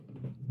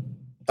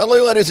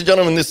Hello, ladies and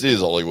gentlemen. This is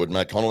Hollywood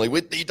Matt Connolly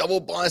with the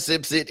double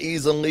biceps. It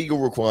is a legal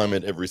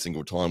requirement every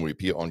single time we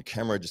appear on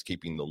camera, just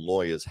keeping the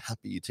lawyers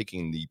happy,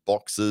 ticking the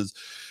boxes.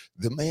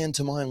 The man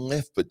to my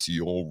left, but to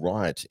your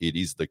right, it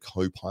is the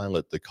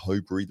co-pilot, the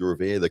co-breather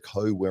of air, the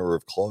co-wearer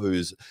of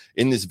clothes.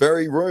 In this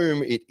very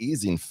room, it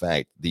is, in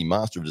fact, the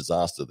master of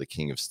disaster, the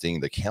king of sting,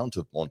 the Count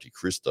of Monte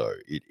Cristo.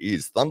 It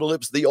is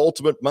Thunderlips, the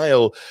ultimate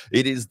male.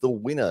 It is the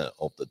winner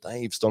of the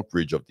Dave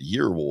Stockbridge of the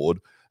Year Award.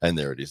 And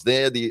there it is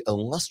there, the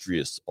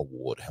illustrious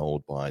award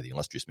held by the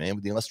illustrious man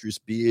with the illustrious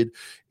beard.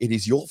 It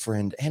is your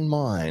friend and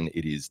mine.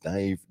 It is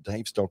Dave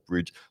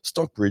Stockbridge.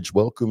 Stockbridge,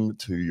 welcome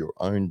to your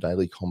own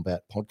Daily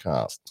Combat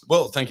podcast.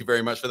 Well, thank you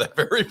very much for that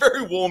very,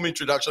 very warm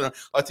introduction.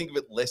 I think of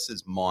it less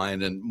as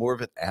mine and more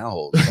of it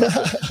ours.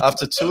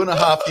 After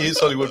 2.5 years,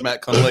 Hollywood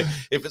Matt Connolly,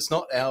 if it's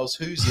not ours,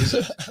 whose is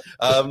it?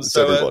 It's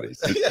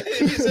everybody's. Yeah,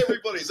 it is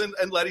everybody's.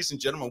 And ladies and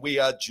gentlemen, we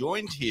are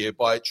joined here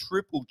by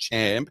triple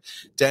champ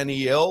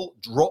Danielle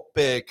Drop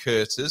Bear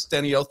Curtis.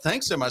 Danielle,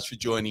 thanks so much for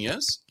joining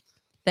us.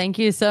 Thank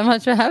you so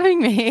much for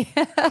having me.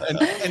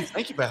 and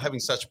thank you for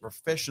having such a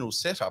professional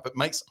setup. It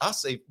makes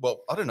us,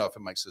 well, I don't know if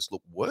it makes us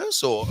look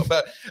worse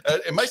but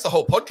it makes the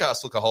whole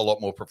podcast look a whole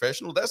lot more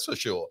professional, that's for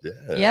sure.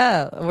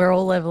 Yeah, we're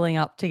all leveling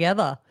up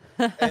together.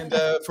 And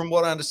from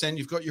what I understand,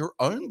 you've got your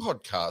own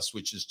podcast,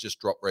 which has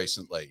just dropped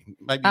recently.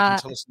 Maybe you can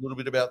tell us a little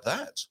bit about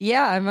that.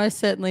 Yeah, I most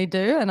certainly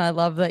do. And I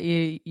love that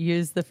you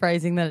use the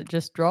phrasing that it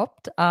just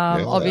dropped.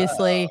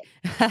 Obviously,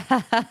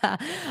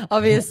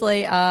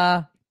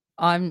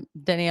 I'm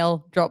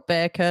Danielle Drop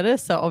Bear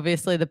Curtis. So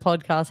obviously the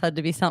podcast had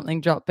to be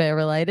something Drop Bear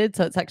related.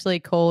 So it's actually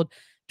called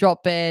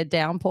Drop Bear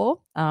Downpour.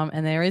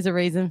 And there is a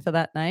reason for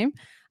that name.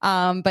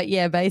 But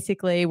yeah,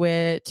 basically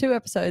we're 2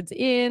 episodes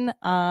in,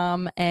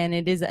 and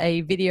it is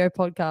a video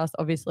podcast,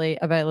 obviously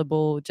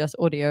available just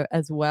audio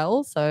as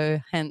well. So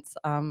hence,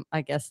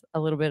 I guess a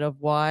little bit of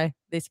why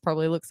this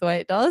probably looks the way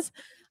it does.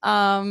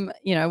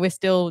 We're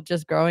still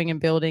just growing and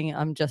building.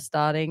 I'm just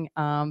starting.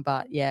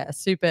 But yeah,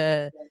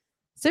 super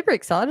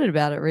excited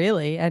about it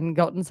really, and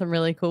gotten some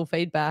really cool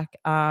feedback.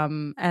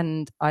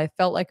 And I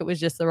felt like it was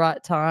just the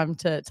right time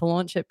to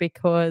launch it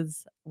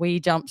because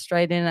we jumped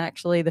straight in.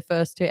 Actually, the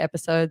first 2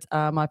 episodes,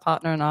 my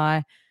partner and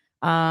I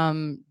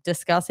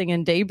discussing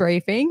and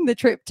debriefing the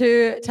trip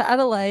to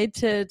Adelaide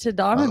to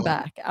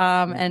Diamondback,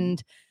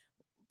 and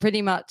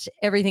pretty much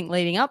everything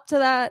leading up to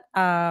that,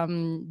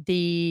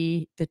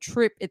 the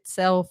trip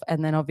itself,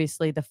 and then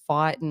obviously the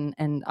fight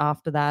and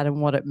after that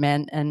and what it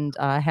meant and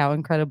how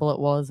incredible it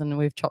was. And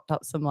we've chopped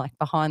up some like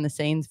behind the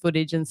scenes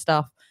footage and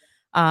stuff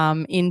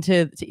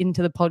into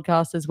the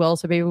podcast as well,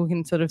 so people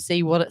can sort of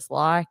see what it's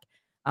like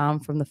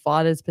from the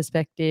fighter's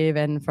perspective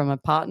and from a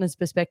partner's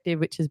perspective,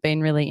 which has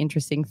been really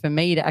interesting for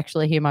me to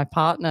actually hear my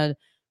partner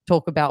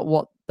talk about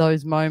what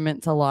those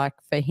moments are like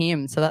for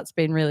him. So that's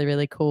been really,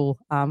 really cool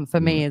for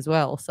me as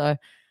well. So,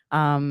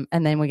 and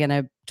then we're going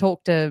to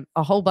talk to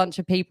a whole bunch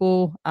of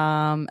people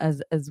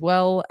as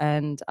well.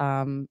 And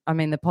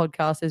the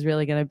podcast is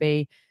really going to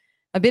be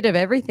a bit of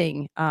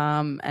everything,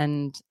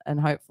 and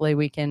hopefully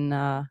we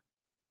can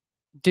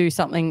do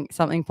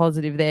something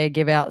positive there,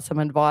 give out some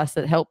advice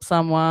that helps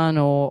someone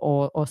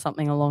or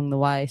something along the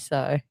way.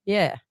 So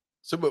yeah.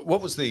 So what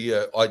was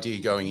the idea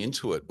going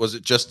into it? Was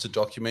it just to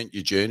document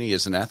your journey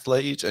as an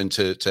athlete and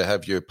to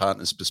have your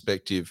partner's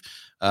perspective,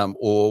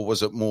 or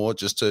was it more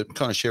just to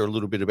kind of share a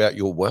little bit about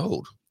your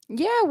world?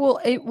 Yeah,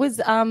 well, it was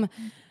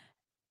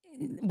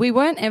we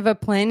weren't ever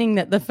planning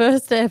that the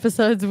first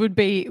episodes would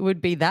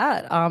be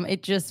that.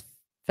 It just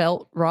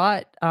felt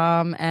right.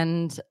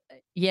 And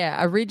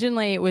yeah,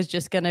 originally it was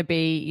just going to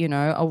be,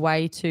 a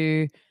way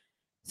to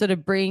sort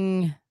of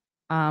bring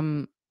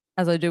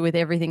as I do with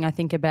everything, I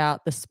think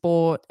about the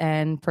sport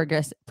and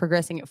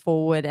progressing it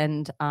forward.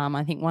 And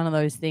I think one of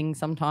those things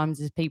sometimes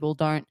is people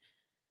don't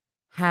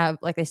have,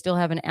 like, they still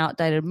have an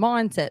outdated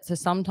mindset. So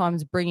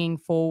sometimes bringing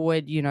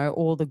forward,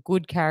 all the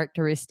good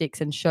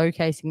characteristics and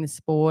showcasing the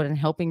sport and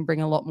helping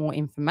bring a lot more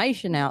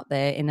information out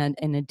there in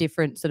a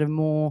different sort of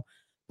more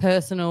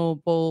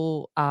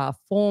personable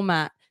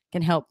format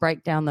can help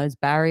break down those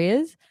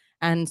barriers.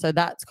 And so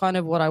that's kind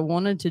of what I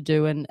wanted to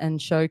do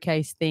and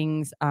showcase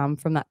things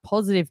from that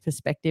positive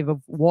perspective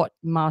of what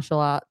martial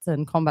arts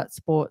and combat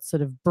sports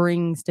sort of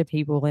brings to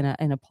people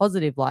in a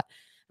positive light.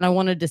 And I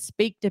wanted to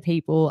speak to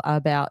people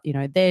about,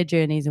 their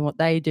journeys and what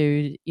they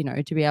do,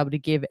 to be able to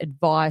give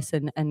advice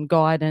and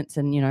guidance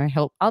and,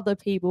 help other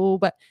people.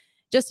 But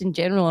just in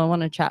general, I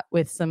want to chat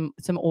with some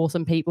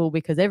awesome people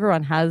because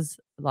everyone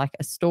has like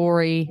a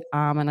story.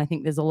 And I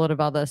think there's a lot of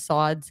other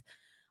sides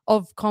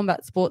of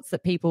combat sports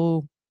that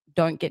people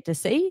don't get to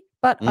see,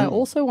 but I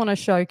also want to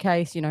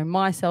showcase,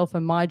 myself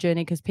and my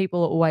journey, because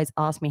people always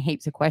ask me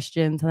heaps of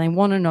questions and they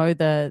want to know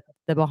the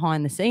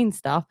behind the scenes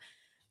stuff,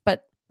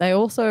 but they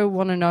also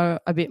want to know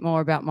a bit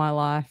more about my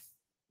life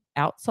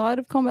outside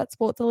of combat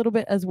sports a little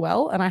bit as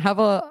well. And I have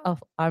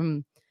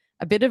I'm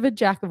a bit of a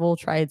jack of all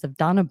trades. I've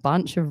done a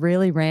bunch of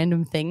really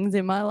random things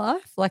in my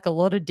life, like a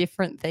lot of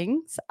different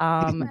things.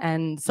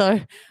 And so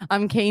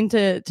I'm keen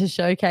to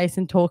showcase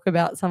and talk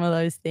about some of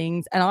those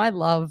things. And I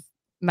love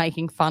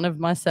making fun of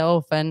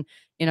myself and,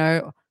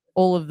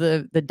 all of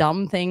the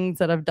dumb things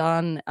that I've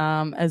done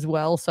as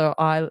well. So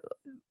I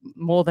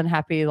more than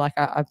happy. Like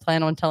I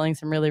plan on telling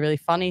some really, really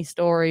funny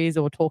stories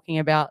or talking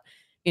about,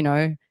 you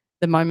know,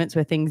 the moments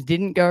where things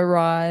didn't go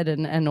right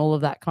and all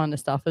of that kind of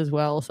stuff as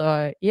well.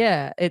 So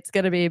yeah, it's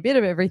going to be a bit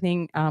of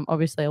everything.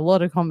 Obviously a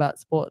lot of combat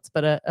sports,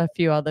 but a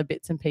few other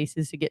bits and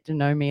pieces to get to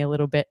know me a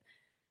little bit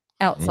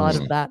outside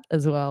of that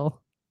as well.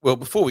 Well,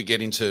 before we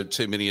get into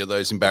too many of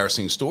those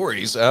embarrassing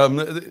stories,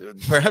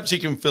 perhaps you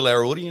can fill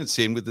our audience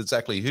in with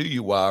exactly who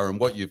you are and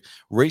what you've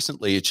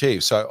recently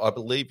achieved. So I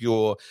believe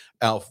you're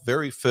our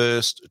very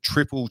first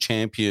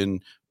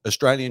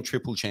Australian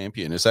triple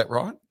champion. Is that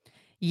right?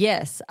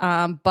 Yes,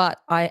 but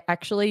I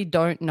actually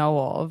don't know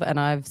of, and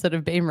I've sort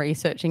of been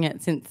researching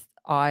it since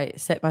I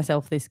set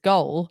myself this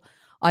goal.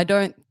 I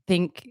don't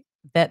think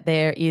that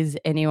there is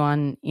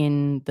anyone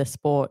in the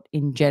sport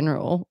in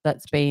general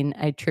that's been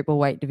a triple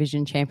weight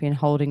division champion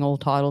holding all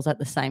titles at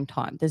the same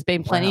time. There's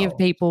been plenty of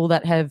people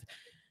that have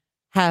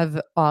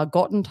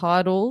gotten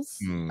titles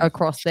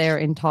across their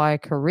entire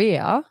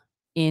career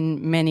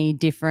in many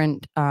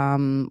different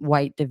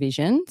weight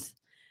divisions,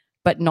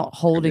 but not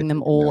holding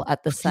them all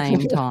at the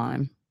same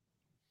time.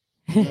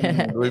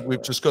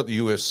 We've just got the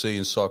UFC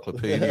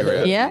encyclopedia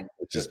out. Yeah,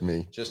 It's just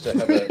me. Just to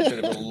have a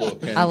bit of a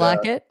look. And, I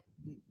like it.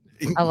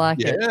 I like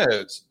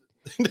it.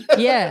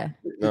 Yeah.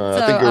 No,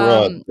 I think you're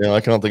right. Yeah,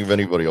 I can't think of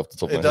anybody off the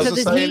top of It my head.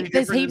 doesn't say any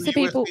there's different heaps in of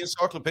the people. UFC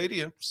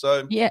encyclopedia.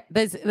 So Yeah,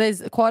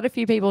 there's quite a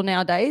few people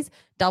nowadays.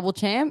 Double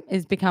champ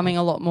is becoming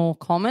a lot more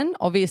common.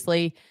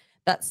 Obviously,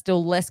 that's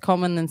still less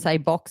common than say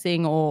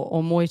boxing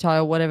or Muay Thai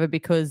or whatever,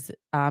 because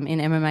in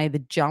MMA the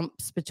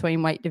jumps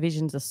between weight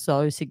divisions are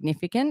so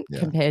significant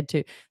compared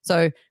to.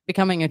 So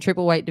becoming a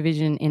triple weight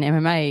division in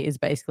MMA is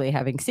basically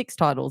having 6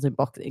 titles in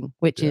boxing,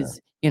 which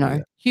is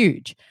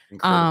huge.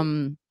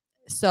 incredible.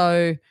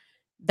 So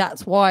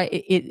that's why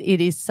it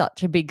is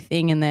such a big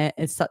thing, and there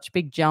is such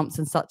big jumps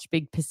and such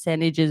big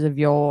percentages of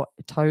your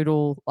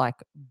total like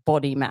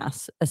body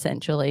mass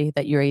essentially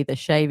that you're either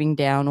shaving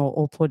down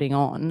or putting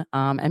on.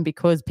 And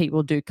because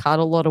people do cut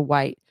a lot of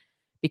weight,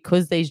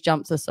 because these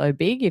jumps are so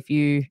big, if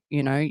you're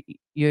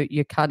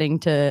cutting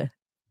to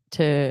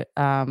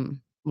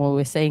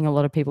we're seeing a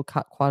lot of people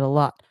cut quite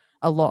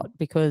a lot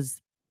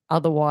because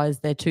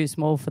otherwise they're too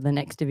small for the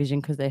next division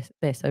because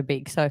they're so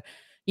big. So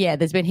yeah,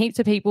 there's been heaps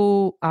of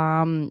people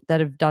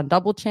that have done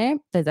double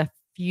champ. There's a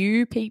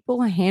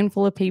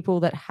handful of people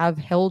that have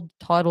held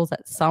titles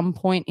at some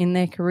point in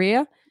their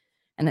career,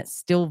 and it's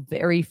still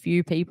very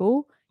few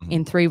people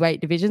in 3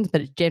 weight divisions,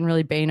 but it's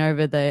generally been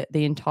over the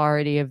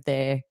entirety of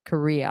their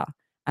career.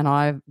 And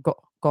I've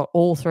got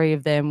all 3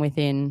 of them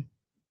within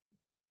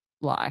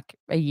like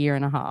a year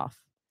and a half.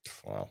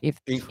 Wow.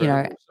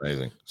 Incredible.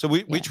 Amazing. So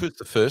which was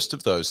the first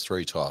of those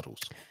 3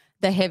 titles?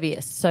 The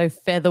heaviest, so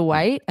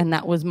featherweight, and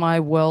that was my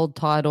world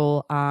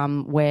title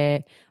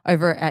where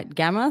over at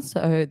GAMA,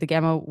 so the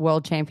GAMA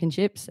World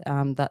Championships,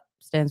 that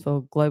stands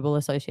for Global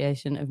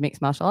Association of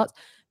Mixed Martial Arts,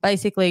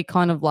 basically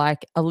kind of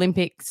like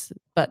Olympics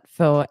but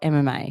for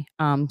MMA.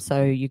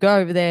 So you go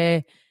over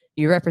there,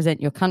 you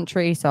represent your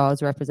country. So I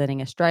was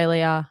representing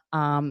Australia,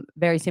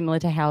 very similar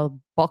to how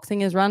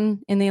boxing is run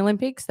in the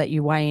Olympics, that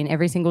you weigh in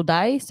every single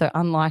day. So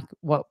unlike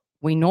what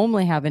we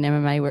normally have in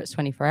MMA where it's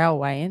 24-hour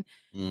weigh-in,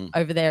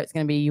 over there it's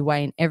going to be you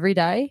weigh in every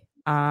day,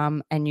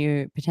 and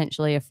you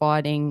potentially are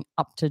fighting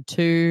up to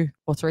 2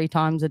 or 3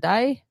 times a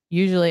day.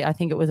 Usually I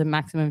think it was a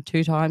maximum of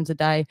 2 times a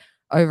day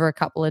over a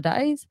couple of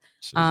days.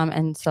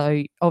 And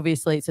so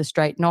obviously it's a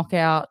straight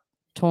knockout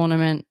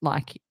tournament,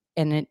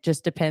 and it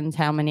just depends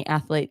how many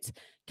athletes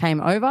came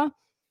over.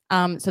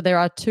 So there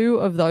are 2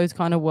 of those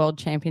kind of world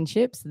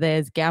championships.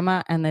 There's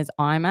GAMA and there's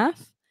IMAF.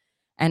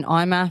 And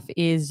IMAF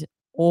is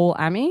all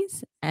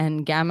AMIs,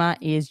 and GAMA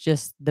is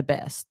just the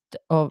best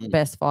of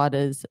best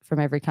fighters from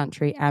every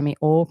country, AMI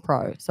or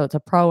pro. So it's a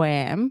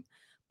pro-am,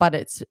 but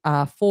it's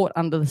fought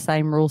under the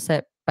same rule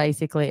set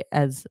basically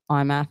as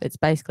IMAF. It's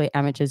basically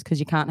amateurs because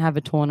you can't have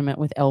a tournament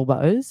with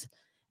elbows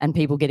and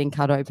people getting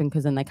cut open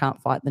because then they can't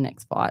fight the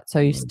next fight. So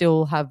you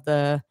still have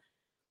the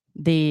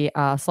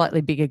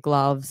slightly bigger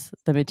gloves,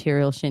 the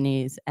material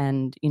shinies,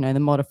 and the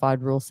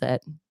modified rule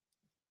set.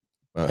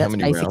 That's how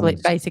many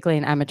rounds? basically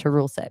an amateur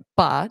rule set.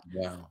 But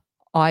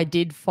I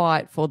did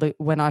fight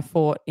when I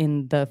fought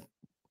in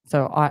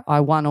so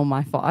I won all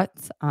my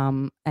fights,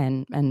 and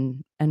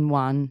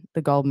won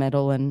the gold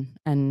medal,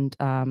 and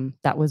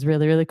that was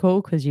really, really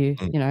cool because you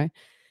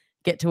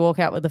get to walk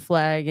out with the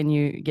flag and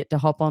you get to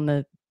hop on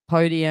the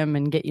podium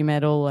and get your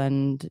medal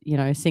and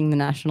sing the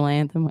national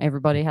anthem.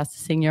 Everybody has to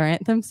sing your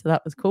anthem, so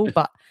that was cool.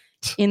 But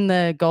in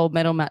the gold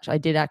medal match, I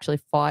did actually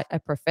fight a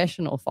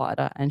professional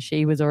fighter, and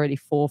she was already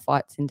 4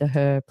 fights into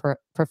her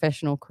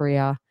professional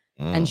career.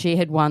 And she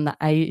had won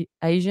the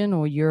Asian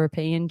or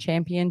European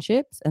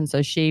championships. And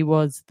so she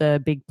was the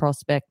big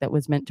prospect that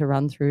was meant to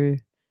run through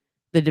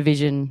the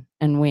division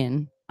and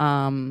win.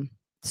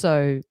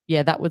 So,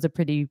 yeah, that was a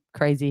pretty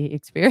crazy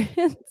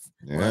experience.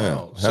 Yeah.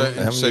 Wow.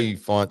 How many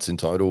fights in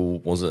total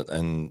was it?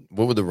 And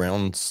what were the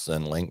rounds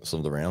and lengths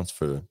of the rounds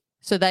for?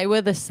 So they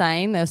were the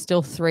same. There were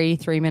still 3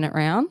 3-minute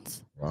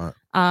rounds. Right.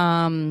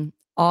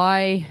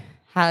 I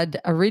had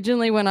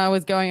originally, when I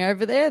was going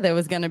over there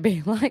was going to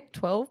be like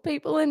 12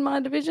 people in my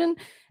division.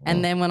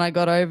 And then when I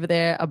got over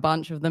there, a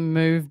bunch of them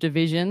moved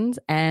divisions.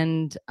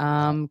 And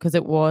because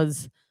it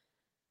was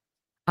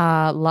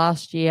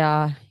last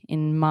year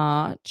in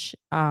March,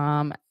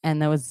 and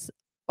there was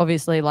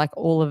obviously like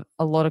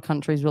a lot of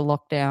countries were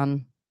locked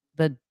down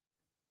the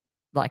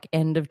like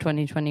end of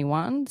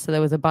 2021. So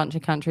there was a bunch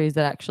of countries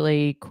that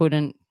actually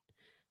couldn't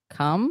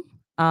come.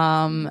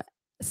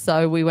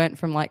 So we went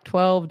from like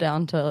 12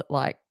 down to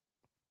like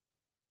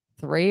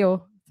three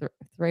or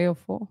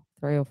four.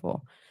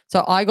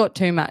 So I got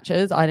 2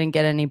 matches. I didn't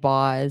get any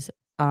buys.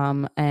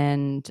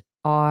 And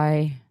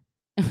I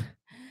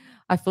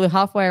I flew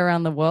halfway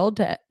around the world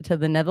to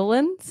the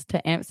Netherlands,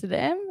 to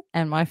Amsterdam,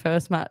 and my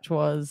first match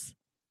was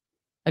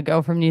a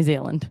girl from New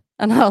Zealand.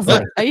 And I was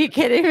like, are you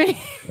kidding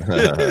me?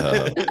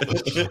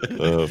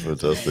 Oh,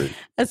 fantastic.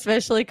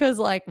 Especially because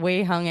like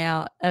we hung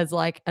out as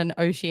like an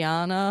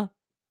Oceania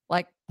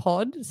like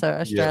pod. So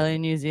Australia,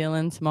 New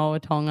Zealand, Samoa,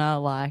 Tonga,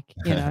 like,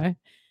 you know.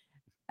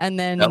 And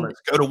then Now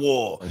let's go to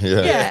war.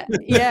 yeah.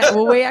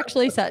 Well, we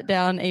actually sat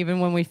down even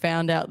when we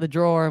found out the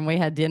draw, and we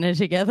had dinner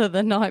together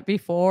the night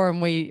before,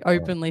 and we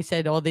openly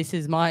said, oh, this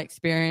is my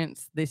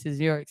experience. This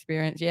is your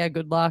experience. Yeah,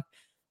 good luck.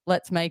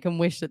 Let's make them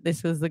wish that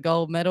this was the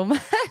gold medal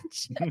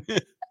match.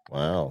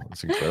 Wow,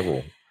 that's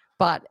incredible.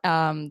 But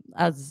the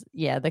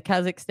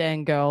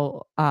Kazakhstan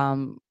girl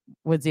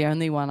was the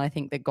only one I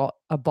think that got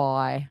a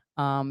bye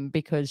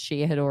because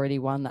she had already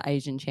won the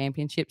Asian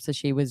Championship. So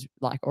she was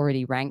like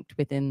already ranked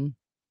within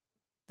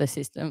the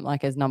system,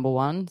 like as number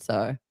 1.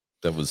 So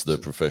that was the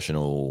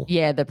professional.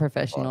 Yeah, the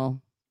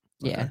professional.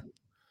 Right. Yeah. Okay.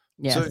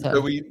 Yeah.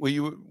 So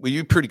were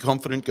you pretty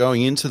confident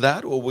going into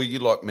that, or were you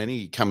like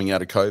many coming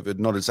out of COVID,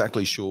 not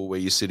exactly sure where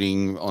you're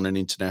sitting on an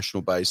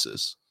international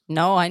basis?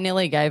 No, I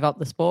nearly gave up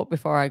the sport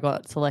before I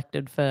got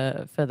selected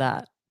for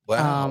that.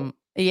 Wow.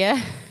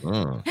 Yeah.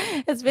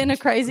 It's been a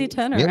crazy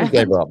turnaround. Nearly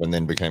gave up and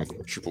then became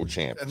triple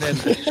champ. And then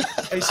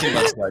 18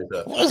 months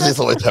later. What is this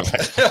always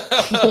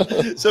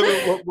happening? So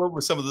what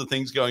were some of the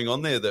things going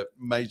on there that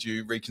made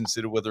you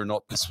reconsider whether or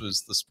not this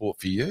was the sport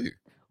for you?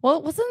 Well,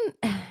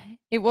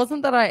 it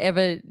wasn't that I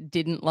ever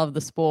didn't love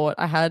the sport.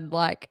 I had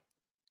like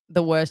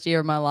the worst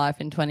year of my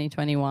life in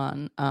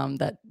 2021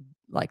 that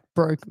like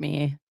broke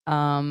me.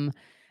 And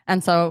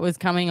so it was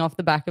coming off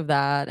the back of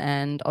that,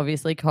 and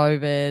obviously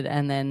COVID,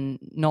 and then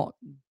not,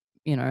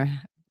 you know,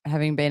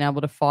 having been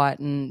able to fight.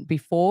 And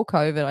before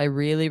COVID, I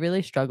really,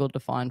 really struggled to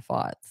find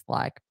fights,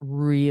 like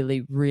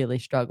really, really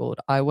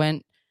struggled. I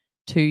went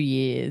 2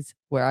 years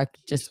where I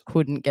just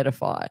couldn't get a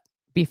fight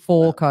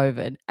before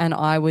COVID. And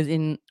I was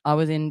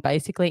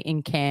basically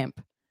in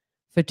camp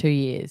for 2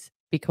 years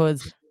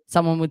because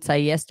someone would say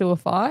yes to a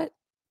fight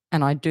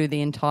and I'd do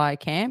the entire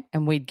camp,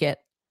 and we'd get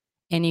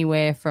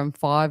anywhere from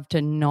 5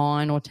 to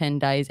 9 or 10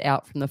 days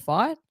out from the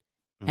fight,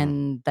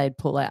 and they'd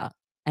pull out.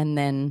 And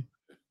then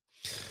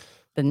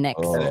the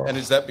next. And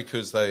is that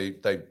because they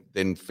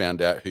then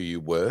found out who you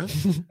were?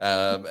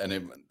 And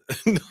it,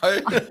 no.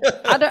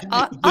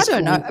 I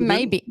don't know.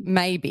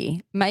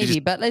 Maybe,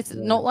 but it's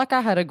not like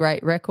I had a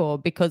great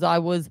record because I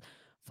was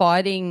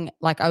fighting,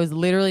 like I was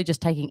literally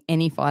just taking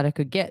any fight I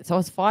could get. So I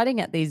was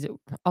fighting at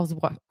I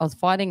was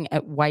fighting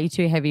at way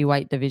too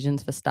heavyweight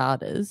divisions for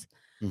starters.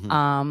 You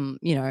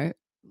know,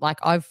 like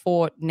I've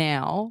fought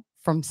now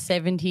from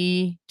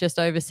 70, just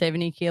over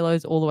 70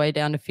 kilos all the way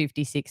down to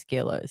 56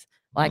 kilos.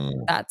 Like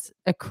that's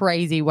a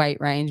crazy weight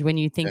range when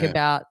you think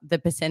about the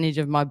percentage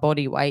of my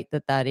body weight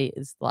that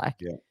is. Like,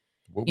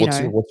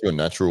 what's your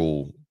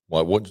natural,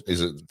 like, what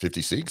is it,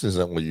 56? Is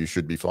that what you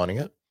should be fighting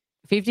at?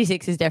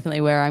 56 is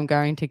definitely where I'm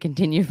going to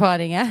continue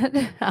fighting at.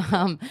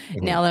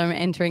 Now that I'm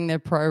entering the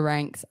pro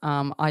ranks,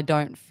 I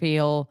don't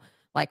feel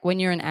like when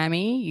you're an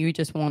AMI, you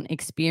just want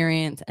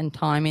experience and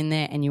time in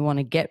there, and you want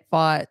to get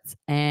fights,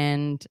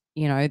 and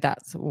you know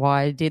that's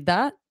why I did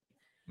that.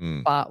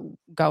 But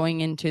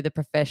going into the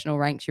professional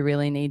ranks, you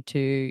really need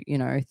to, you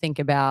know, think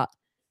about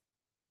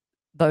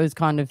those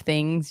kind of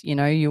things. You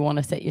know, you want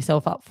to set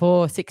yourself up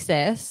for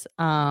success,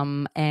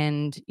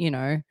 and you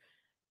know,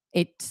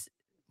 it's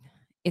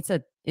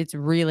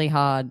really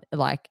hard.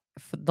 Like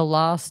for the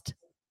last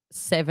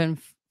 7,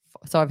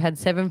 so I've had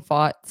 7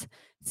 fights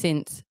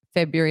since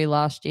February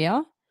last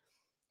year,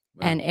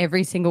 and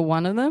every single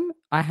one of them,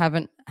 I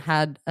haven't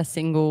had a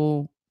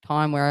single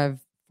time where I've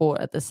fought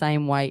at the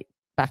same weight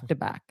back to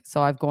back.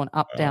 So I've gone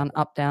up, down,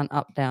 up, down,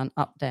 up, down,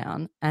 up,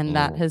 down, and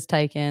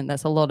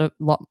that's a lot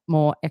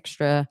more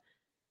extra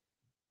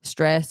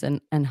stress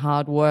and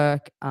hard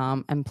work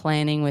and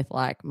planning with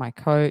like my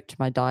coach,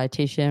 my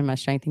dietitian, my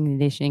strength and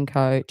conditioning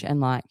coach, and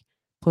like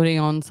putting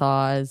on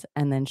size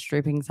and then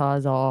stripping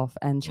size off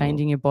and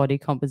changing your body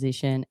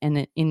composition, and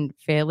it, in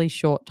fairly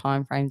short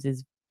time frames,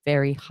 is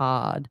very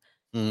hard.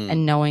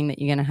 And knowing that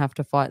you're going to have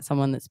to fight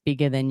someone that's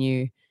bigger than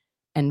you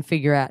and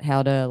figure out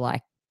how to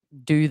like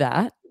do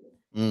that.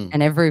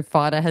 And every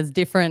fighter has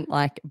different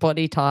like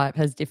body type,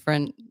 has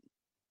different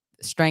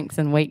strengths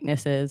and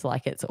weaknesses.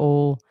 Like it's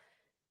all,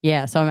 so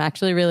I'm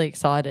actually really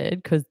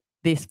excited because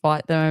this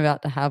fight that I'm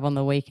about to have on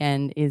the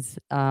weekend is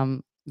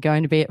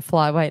going to be at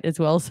flyweight as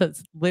well. So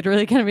it's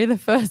literally going to be the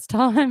first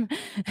time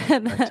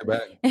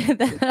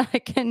that I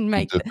can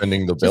make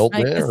defending the belt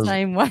there. The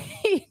same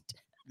weight.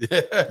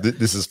 Yeah.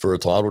 This is for a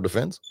title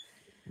defense?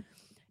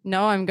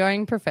 No, I'm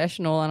going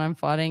professional, and I'm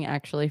fighting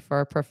actually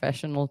for a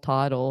professional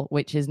title,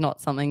 which is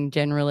not something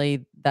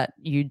generally that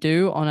you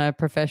do on a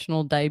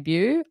professional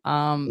debut.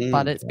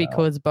 But it's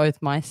because both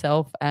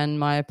myself and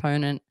my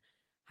opponent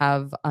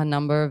have a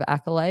number of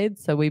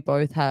accolades. So we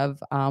both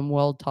have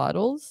world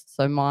titles.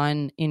 So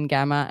mine in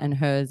Gamma and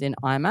hers in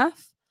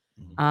IMAF.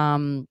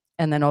 And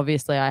then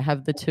obviously I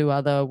have the 2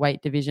 other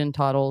weight division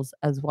titles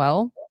as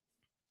well.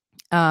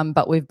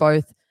 But we've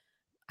both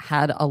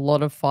had a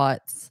lot of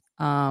fights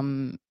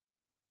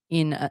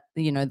in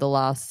the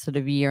last sort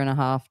of year and a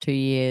half, 2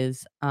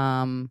 years,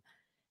 and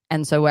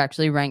so we're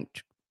actually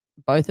ranked.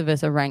 Both of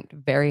us are ranked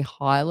very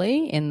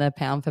highly in the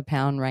pound for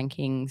pound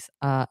rankings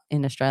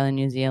in Australia and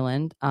New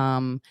Zealand,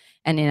 and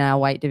in our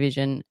weight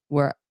division,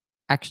 we're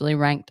actually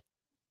ranked,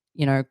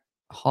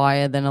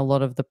 higher than a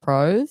lot of the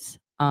pros.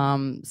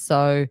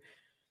 So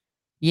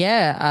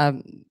yeah,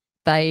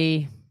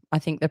 I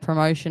think the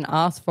promotion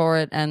asked for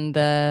it, and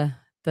the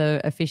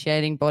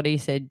officiating body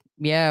said,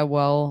 yeah,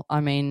 well, I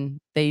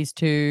mean, these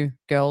 2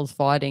 girls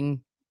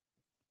fighting,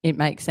 it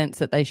makes sense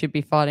that they should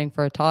be fighting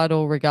for a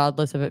title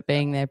regardless of it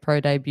being their pro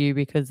debut,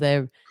 because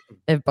they've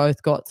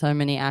both got so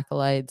many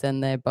accolades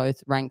and they're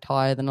both ranked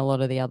higher than a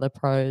lot of the other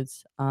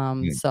pros.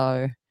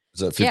 So is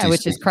that 56 yeah,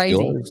 which is crazy.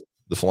 Kilos?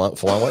 The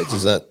flyweights,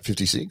 is that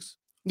 56?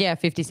 Yeah,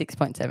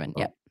 56.7.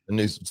 Yeah. And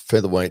this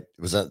featherweight,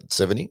 was that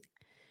 70?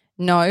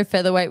 No,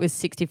 featherweight was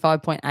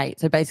 65.8,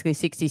 so basically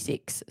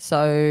 66.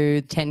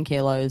 So 10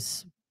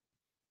 kilos.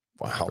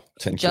 Wow,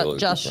 10 kilos.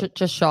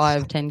 Just shy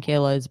of 10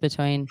 kilos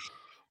between.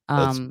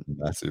 That's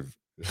massive.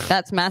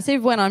 That's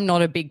massive when I'm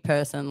not a big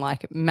person,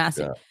 like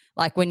massive. Yeah.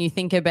 Like when you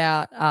think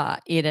about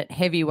it at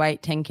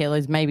heavyweight, 10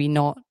 kilos, maybe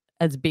not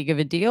as big of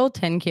a deal.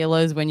 10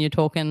 kilos when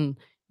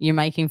you're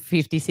making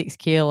 56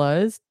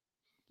 kilos,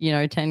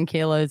 10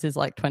 kilos is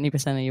like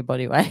 20% of your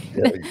body weight.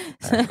 Yeah,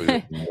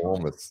 exactly.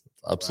 Enormous.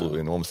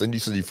 Absolutely enormous. Then you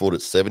said you fought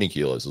at 70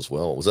 kilos as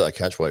well. Was that a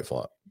catch weight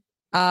fight?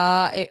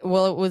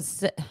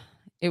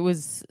 It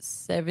was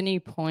 70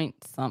 point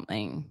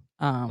something.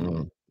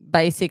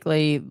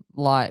 Basically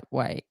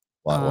lightweight.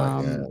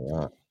 Yeah,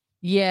 right.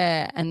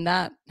 Yeah, and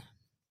that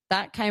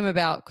came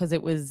about because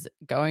it was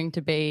going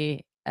to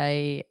be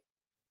a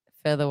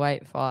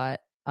featherweight fight,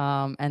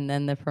 and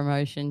then the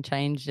promotion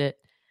changed it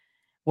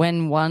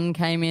when one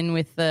came in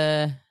with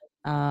the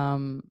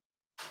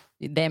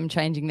them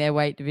changing their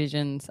weight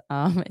divisions.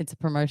 It's a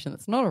promotion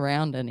that's not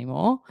around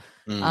anymore.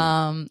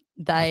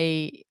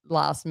 They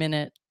last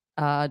minute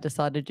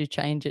decided to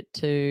change it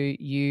to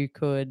you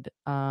could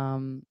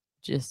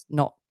just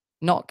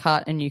not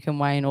cut, and you can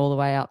weigh in all the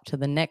way up to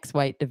the next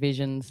weight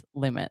division's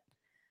limit.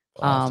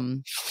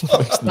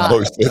 Makes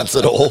no sense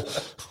at all.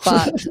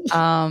 But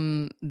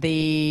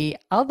the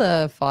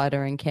other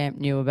fighter in camp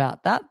knew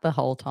about that the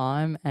whole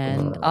time,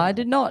 and I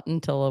did not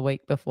until a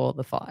week before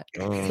the fight.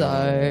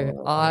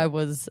 So I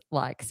was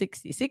like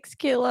 66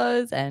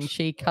 kilos, and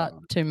she cut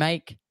to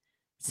make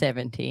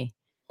 70.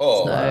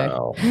 Oh,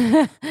 so,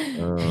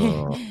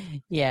 wow.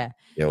 Yeah.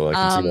 Yeah, well, I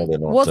can see why they're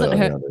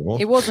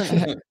not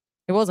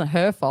it wasn't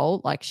her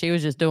fault. Like, she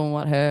was just doing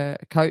what her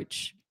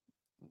coach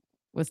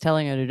was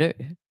telling her to do.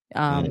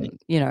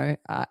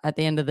 At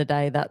the end of the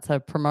day, that's a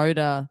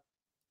promoter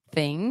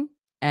thing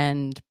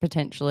and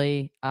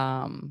potentially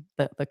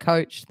the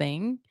coach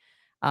thing.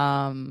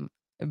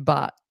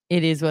 But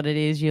it is what it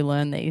is. You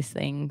learn these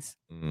things.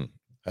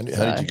 How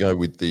did you go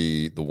with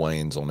the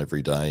weigh-ins on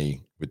every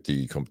day with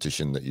the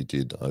competition that you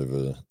did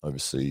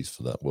overseas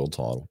for that world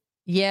title?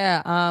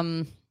 Yeah.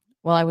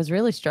 Well, I was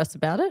really stressed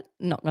about it,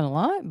 not going to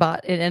lie,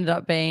 but it ended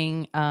up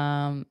being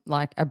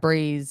like a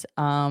breeze.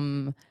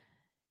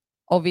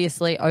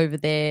 Obviously, over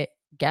there,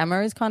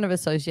 Gamma is kind of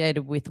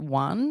associated with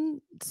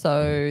one.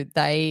 So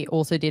they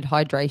also did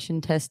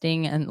hydration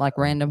testing and like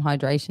random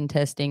hydration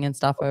testing and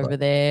stuff over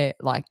there.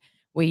 Like,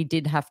 we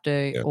did have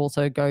to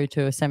also go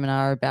to a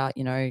seminar about,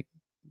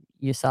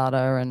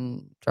 USADA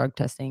and drug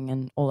testing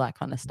and all that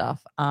kind of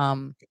stuff.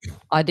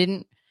 I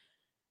didn't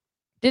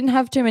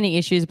have too many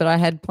issues, but I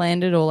had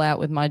planned it all out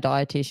with my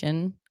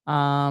dietitian.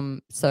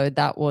 So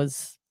that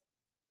was,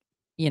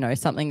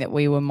 something that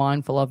we were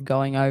mindful of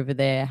going over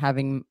there,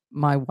 having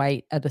my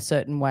weight at a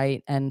certain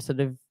weight and sort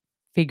of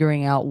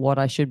figuring out what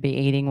I should be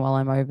eating while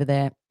I'm over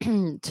there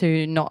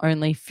to not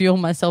only fuel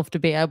myself to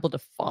be able to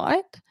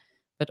fight,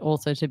 but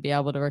also to be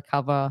able to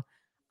recover.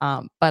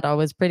 But I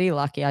was pretty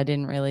lucky. I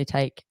didn't really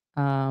take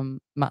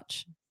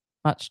much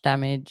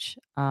damage.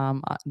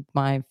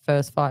 My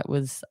first fight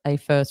was a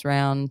first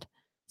round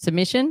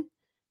submission.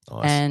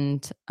 Nice.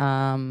 And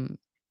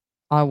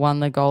I won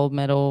the gold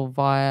medal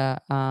via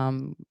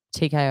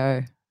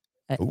TKO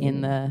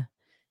in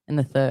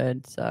the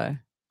third. So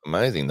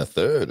Amazing. The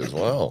third as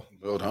well.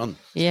 Well done.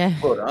 Yeah.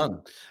 Well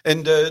done.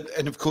 And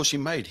of course, you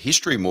made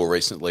history more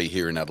recently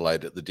here in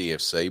Adelaide at the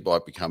DFC by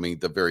becoming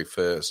the very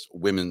first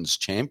women's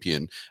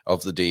champion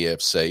of the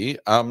DFC.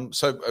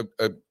 So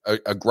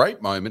a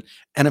great moment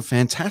and a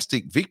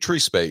fantastic victory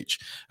speech.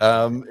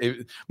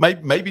 It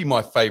maybe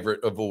my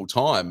favourite of all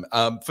time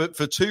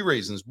for two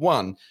reasons.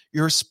 One,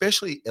 you're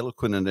especially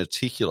eloquent and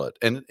articulate.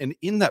 And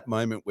in that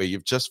moment where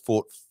you've just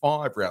fought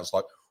 5 rounds,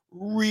 like,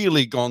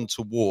 really gone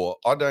to war.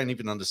 I don't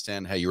even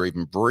understand how you're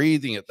even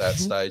breathing at that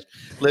stage,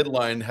 let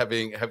alone have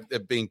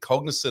been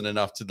cognizant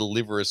enough to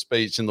deliver a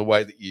speech in the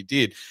way that you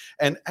did.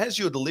 And as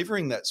you're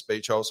delivering that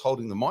speech, I was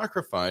holding the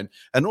microphone,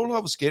 and all I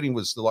was getting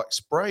was like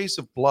sprays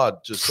of blood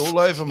just all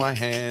over my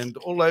hand,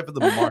 all over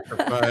the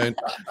microphone,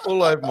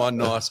 all over my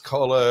nice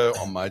collar,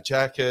 on my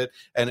jacket,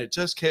 and it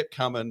just kept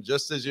coming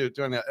just as you were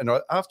doing that. And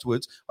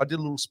afterwards, I did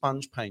a little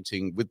sponge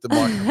painting with the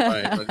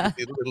microphone. I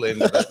did a little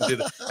end of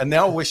it, and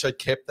now I wish I'd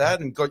kept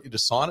that and got you to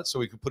sign it so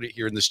we could put it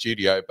here in the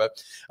studio,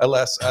 but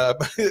alas, that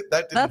didn't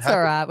That's happen.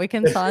 all right. We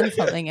can sign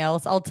something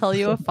else. I'll tell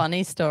you a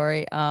funny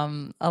story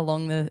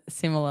along the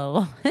similar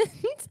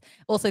lines.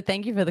 Also,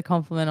 thank you for the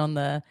compliment on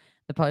the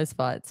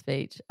post-fight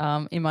speech.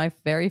 In my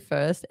very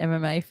first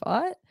MMA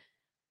fight,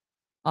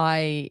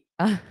 I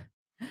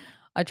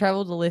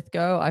traveled to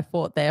Lithgow. I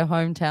fought their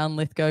hometown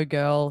Lithgow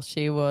girl.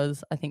 She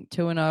was, I think,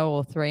 2-0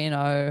 or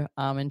 3-0,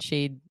 and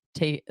she'd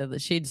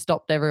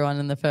stopped everyone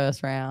in the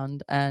first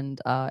round,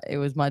 and it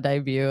was my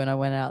debut, and I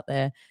went out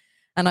there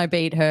and I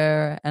beat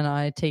her and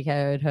I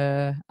TKO'd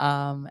her,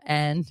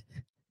 and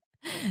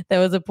there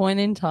was a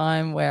point in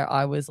time where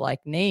I was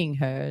like kneeing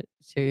her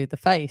to the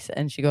face,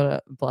 and she got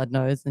a blood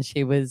nose, and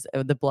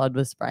the blood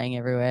was spraying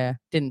everywhere.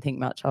 Didn't think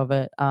much of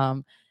it,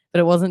 but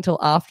it wasn't until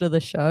after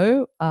the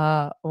show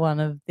one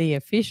of the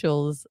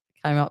officials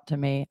came up to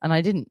me, and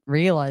I didn't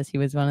realize he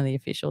was one of the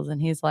officials,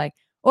 and he's like,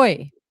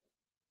 "Oi,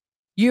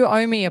 you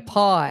owe me a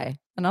pie."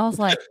 And I was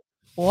like,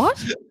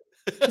 "What?"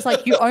 He's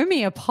like, "You owe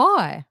me a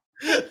pie."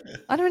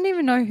 I don't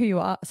even know who you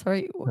are.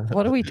 Sorry,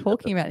 what are we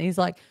talking about? And he's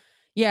like,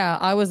 "Yeah,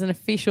 I was an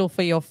official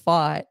for your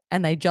fight,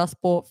 and they just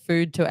brought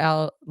food to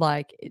us,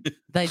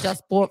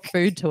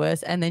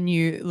 and then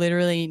you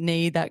literally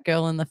kneed that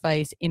girl in the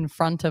face in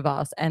front of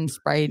us and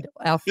sprayed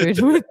our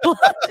food with blood."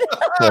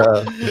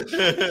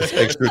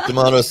 Extra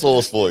tomato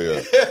sauce for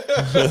you.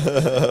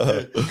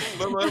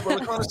 Well,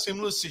 a kind of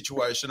similar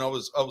situation. I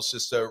was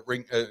just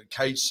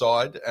cage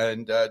side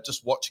and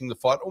just watching the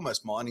fight,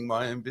 almost minding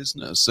my own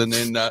business, and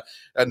then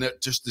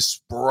just this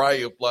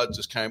spray of blood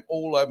just came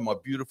all over my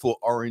beautiful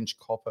orange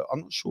copper. I'm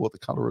not sure what the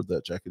color of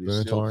that jacket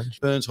is.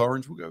 Burnt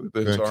orange. We'll go with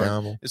burnt orange.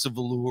 Caramel. It's a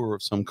velour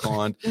of some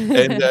kind,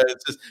 and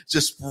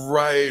just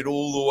sprayed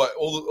all the way.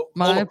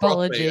 My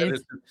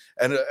apologies.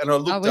 And I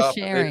looked up. I was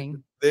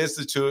sharing. There's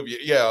the two of you.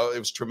 Yeah, it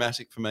was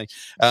traumatic for me.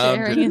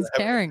 Sharing is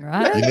caring,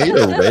 right? You need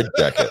a red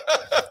jacket.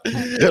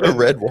 Get a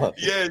red one.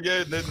 Yeah.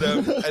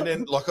 And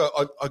then like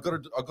I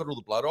got all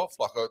the blood off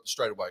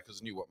straight away because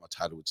I knew what my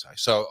tattoo would say.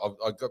 So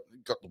I got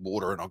the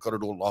water and I got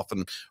it all off,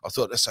 and I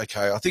thought that's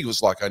okay. I think it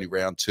was like only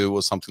round 2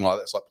 or something like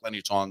that. It's like plenty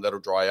of time, that'll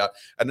dry out.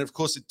 And then, of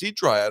course it did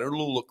dry out.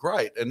 It'll all look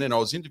great. And then I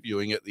was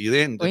interviewing at the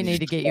end. We need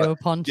to get you a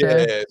poncho.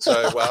 Yeah.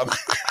 So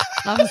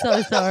I'm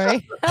so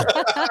sorry.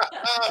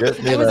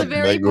 It was a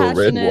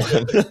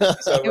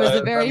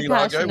very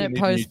passionate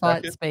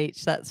post-fight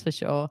speech, that's for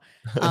sure.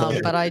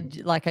 But I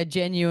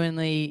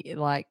genuinely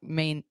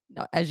mean,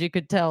 as you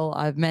could tell,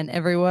 I've meant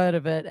every word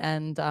of it,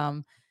 and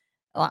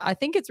I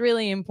think it's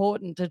really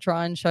important to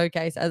try and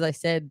showcase, as I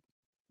said,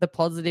 the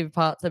positive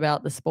parts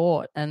about the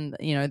sport, and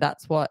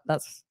that's what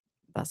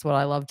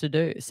I love to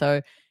do.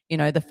 So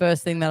the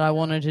first thing that I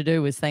wanted to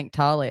do was thank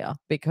Talia,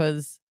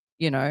 because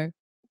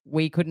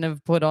we couldn't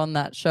have put on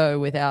that show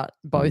without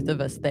both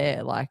of us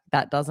there. Like,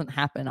 that doesn't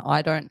happen.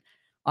 I don't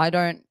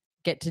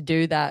get to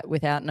do that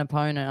without an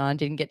opponent. I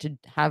didn't get to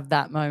have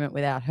that moment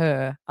without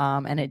her.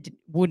 And it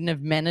wouldn't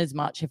have meant as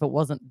much if it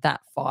wasn't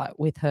that fight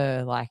with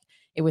her. Like,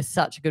 it was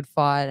such a good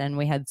fight, and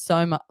we had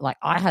so much. Like,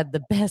 I had the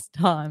best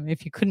time,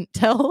 if you couldn't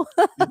tell.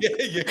 Yeah,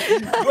 you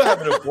were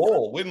having a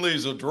ball, win,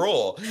 lose, or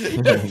draw.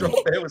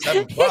 Drop Bear was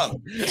having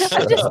fun.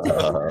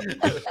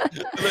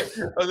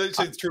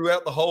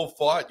 Throughout the whole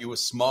fight, you were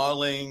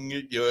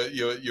smiling.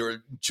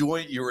 You're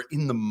enjoying. You were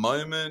in the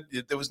moment.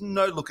 There was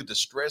no look of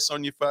distress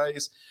on your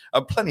face.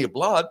 Plenty of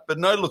blood, but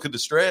no look of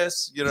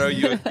distress. You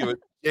were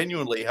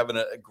genuinely having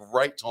a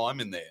great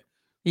time in there.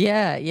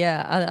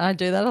 Yeah, I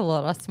do that a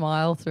lot. I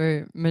smile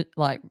through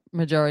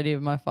majority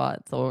of my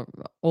fights, or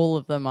all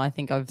of them. I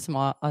think I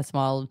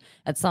smiled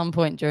at some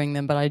point during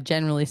them, but I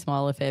generally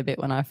smile a fair bit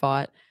when I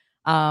fight.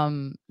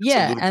 And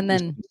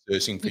then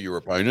searching for your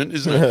opponent,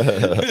 isn't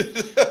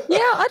it? Yeah,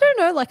 I don't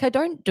know. Like, I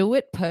don't do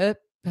it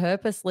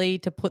purposely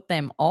to put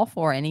them off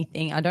or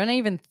anything. I don't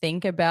even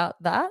think about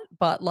that.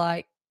 But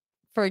like,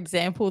 for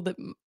example,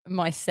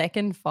 my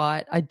second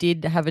fight, I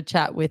did have a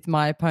chat with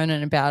my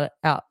opponent about it.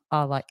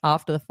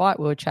 After the fight,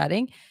 we were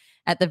chatting.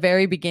 At the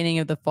very beginning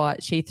of the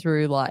fight, she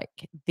threw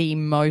like the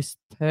most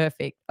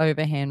perfect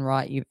overhand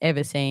right you've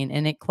ever seen,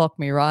 and it clocked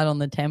me right on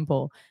the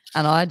temple.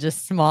 And I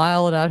just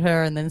smiled at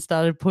her and then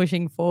started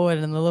pushing forward,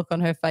 and the look on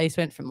her face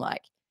went from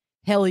like,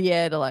 hell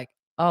yeah, to like,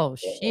 oh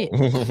shit.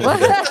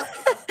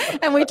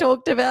 And we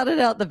talked about it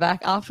out the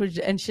back afterwards,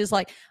 and she's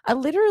like, I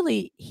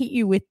literally hit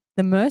you with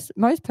the most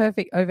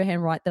perfect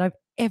overhand right that I've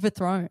ever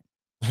thrown.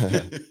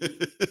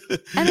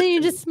 And then you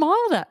just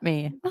smiled at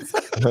me. I was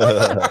like,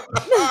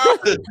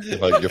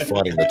 Like you're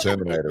fighting the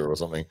Terminator or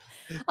something.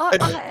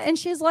 and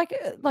she's like,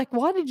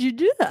 why did you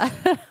do that?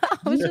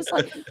 I was just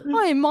like,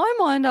 oh, in my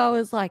mind, I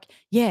was like,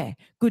 yeah,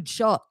 good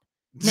shot.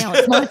 Now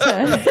it's my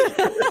turn.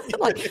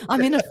 Like,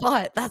 I'm in a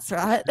fight. That's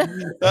right.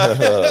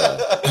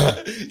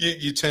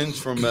 You turned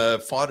from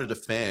fighter to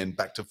fan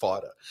back to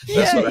fighter.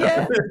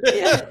 Yeah.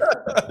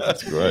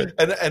 That's great.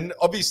 And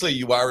obviously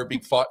you are a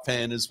big fight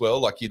fan as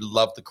well. Like you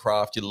love the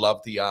craft, you love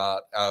the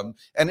art,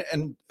 and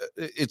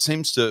it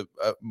seems to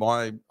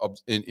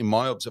in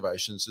my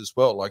observations as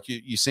well. Like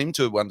you seem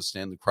to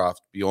understand the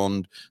craft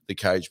beyond the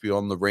cage,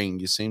 beyond the ring.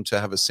 You seem to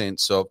have a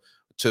sense of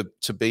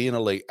to be an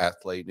elite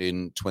athlete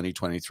in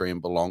 2023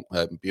 and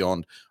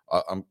beyond.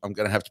 I'm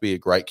going to have to be a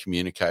great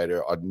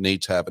communicator. I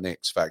need to have an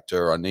X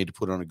factor. I need to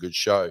put on a good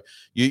show.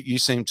 You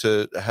seem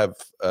to have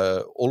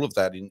all of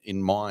that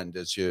in mind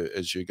as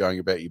you're going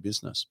about your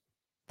business.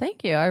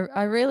 Thank you.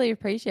 I really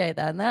appreciate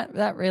that, and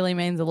that really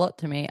means a lot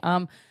to me.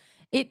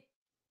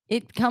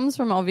 It comes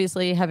from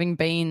obviously having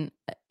been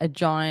a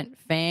giant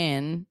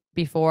fan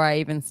before I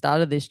even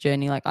started this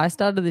journey. Like I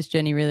started this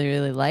journey really,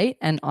 really late,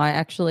 and I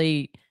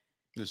actually.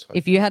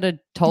 If you had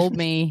told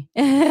me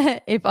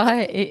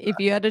if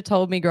you had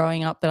told me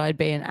growing up that I'd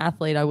be an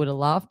athlete, I would have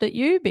laughed at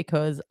you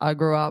because I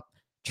grew up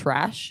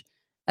trash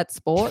at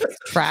sports,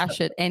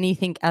 trash at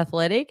anything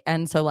athletic.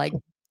 And so like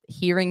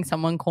hearing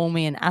someone call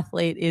me an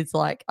athlete is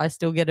like I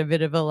still get a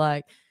bit of a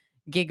like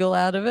giggle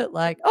out of it,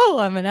 like, oh,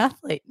 I'm an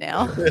athlete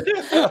now. So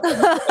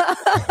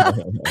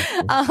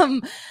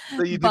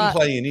you didn't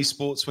play any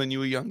sports when you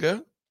were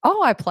younger?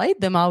 Oh, I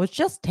played them. I was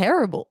just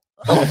terrible.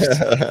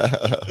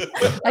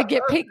 I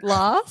get picked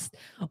last,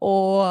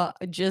 or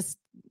just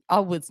I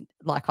was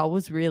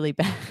really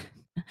bad.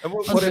 And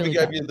whatever really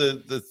gave you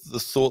the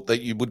thought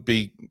that you would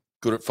be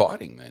good at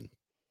fighting then?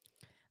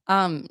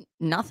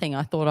 Nothing.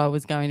 I thought I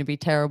was going to be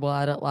terrible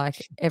at it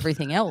like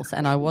everything else,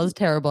 and I was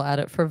terrible at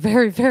it for a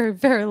very, very,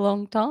 very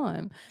long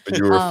time. But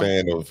you were a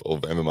fan of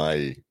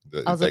MMA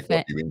that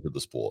got you into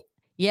the sport.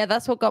 Yeah,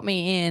 that's what got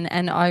me in,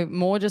 and I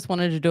more just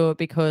wanted to do it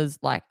because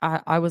like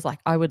I was like,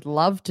 I would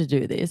love to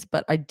do this,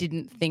 but I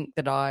didn't think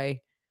that I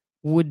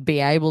would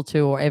be able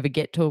to or ever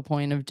get to a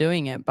point of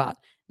doing it. But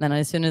then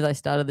as soon as I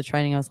started the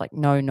training, I was like,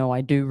 no, I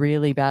do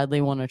really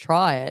badly want to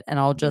try it, and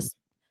I'll just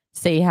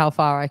see how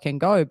far I can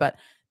go. But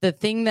the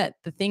thing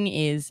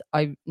is,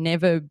 I'm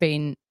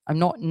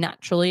not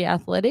naturally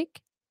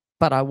athletic,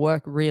 but I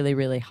work really,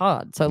 really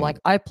hard. So like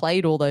I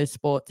played all those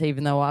sports,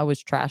 even though I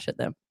was trash at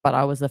them, but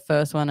I was the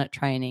first one at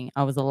training.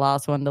 I was the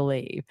last one to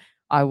leave.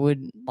 I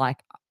would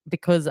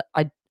because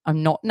I'm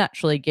not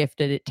naturally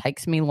gifted. It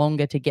takes me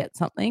longer to get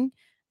something.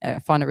 I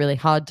find it really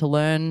hard to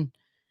learn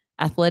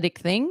athletic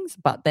things,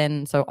 but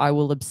then so I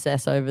will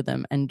obsess over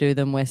them and do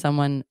them where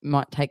someone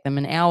might take them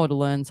an hour to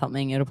learn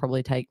something. It'll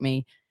probably take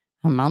me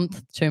a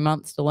month, 2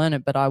 months to learn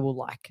it, but I will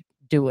like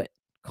do it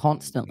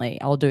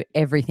constantly. I'll do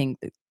everything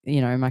that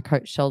my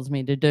coach tells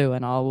me to do,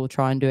 and I will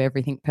try and do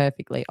everything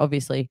perfectly.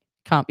 Obviously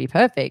can't be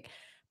perfect,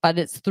 but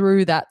it's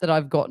through that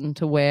I've gotten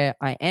to where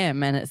I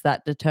am, and it's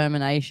that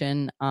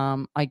determination,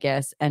 I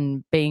guess,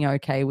 and being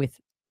okay with,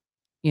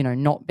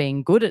 not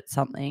being good at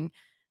something,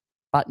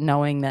 but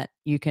knowing that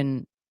you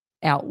can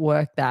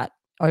outwork that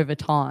over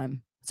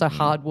time. So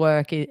hard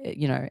work,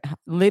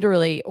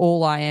 literally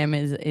all I am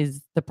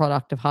is the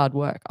product of hard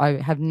work. I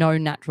have no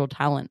natural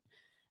talent,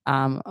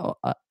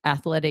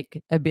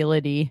 athletic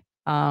ability.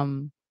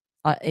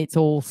 It's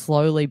all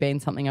slowly been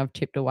something I've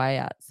chipped away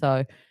at.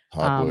 So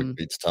hard work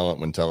beats talent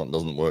when talent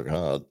doesn't work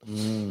hard.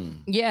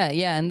 Yeah,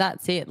 and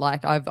that's it.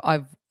 Like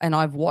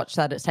I've watched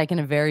that. It's taken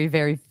a very,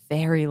 very,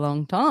 very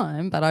long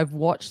time, but I've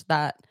watched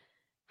that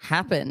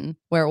happen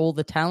where all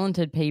the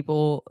talented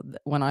people,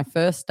 when I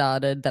first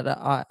started, that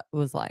I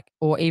was like,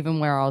 or even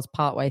where I was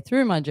partway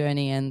through my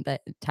journey, and that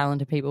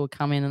talented people would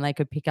come in and they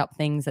could pick up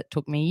things that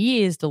took me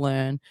years to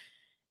learn,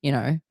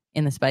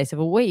 in the space of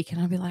a week.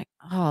 And I'd be like,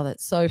 oh,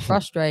 that's so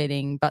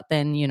frustrating. But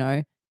then,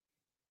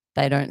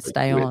 they don't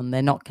stay on.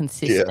 They're not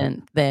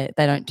consistent. Yeah.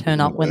 They don't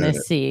turn up when they're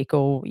sick,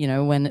 or,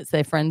 when it's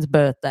their friend's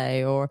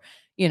birthday, or,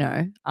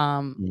 and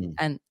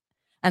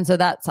so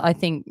I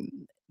think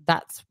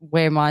that's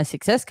where my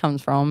success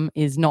comes from,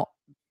 is not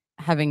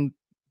having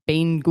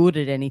been good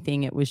at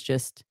anything. It was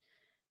just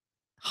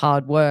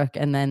hard work.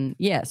 And then,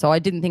 so I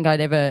didn't think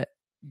I'd ever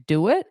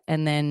do it.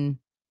 And then,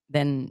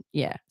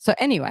 So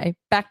anyway,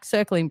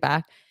 circling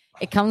back,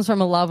 it comes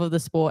from a love of the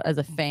sport as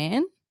a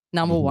fan,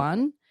 number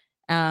one.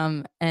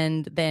 And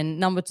then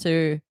number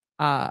two,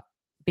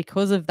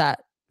 because of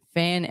that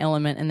fan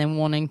element, and then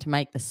wanting to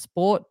make the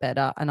sport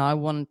better. And I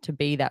wanted to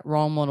be that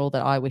role model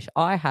that I wish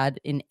I had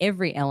in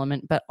every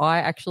element. But I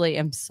actually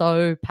am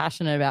so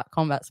passionate about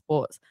combat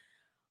sports.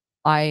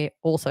 I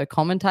also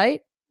commentate.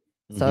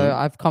 So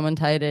I've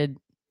commentated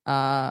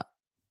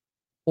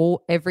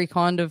every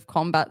kind of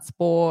combat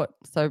sport.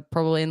 So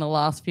probably in the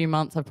last few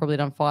months, I've probably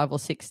done 5 or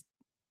 6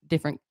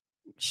 different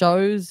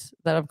shows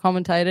that I've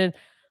commentated.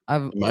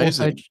 I'm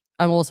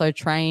also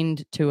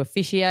trained to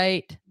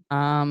officiate.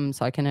 So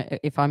I can,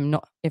 if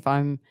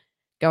I'm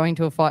going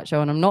to a fight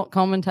show and I'm not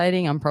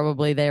commentating, I'm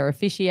probably there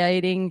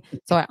officiating.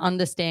 So I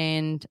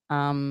understand,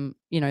 I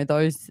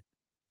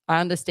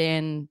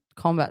understand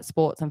combat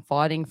sports and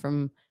fighting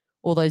from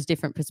all those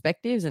different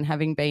perspectives, and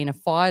having been a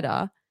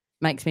fighter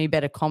makes me a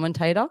better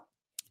commentator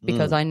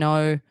because I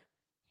know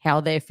how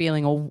they're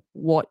feeling or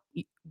what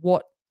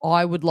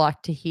I would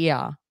like to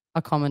hear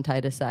a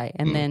commentator say.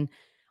 And then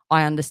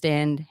I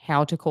understand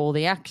how to call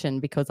the action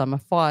because I'm a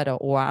fighter,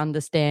 or I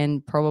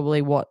understand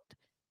probably what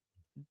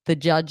the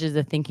judges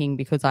are thinking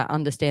because I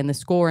understand the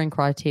scoring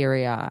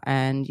criteria.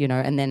 And,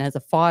 and then as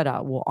a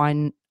fighter, well,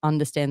 I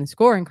understand the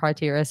scoring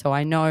criteria. So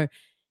I know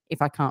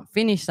if I can't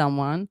finish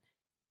someone,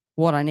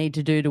 what I need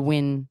to do to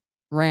win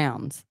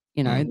rounds,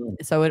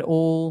 So it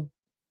all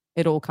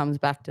comes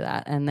back to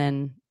that. And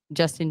then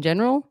just in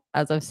general,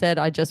 as I've said,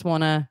 I just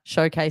want to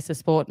showcase the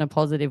sport in a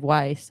positive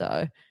way.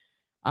 So,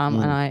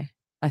 and I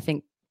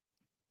think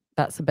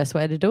that's the best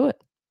way to do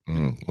it.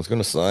 I was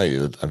going to say,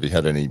 have you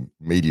had any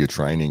media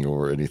training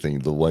or anything?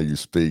 The way you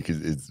speak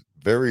is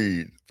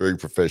very, very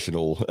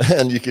professional,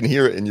 and you can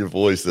hear it in your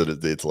voice that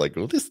it's like,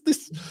 well, this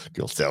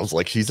girl sounds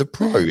like she's a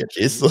pro.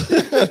 She's not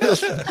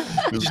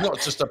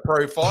just a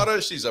pro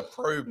fighter; she's a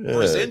pro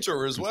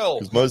presenter as well.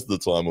 Because most of the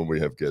time when we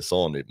have guests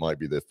on, it might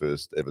be their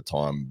first ever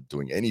time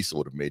doing any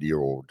sort of media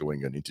or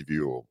doing an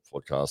interview or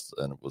podcast,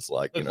 and it was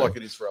like, like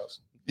it is for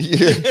us.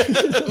 Yeah,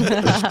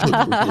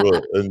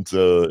 and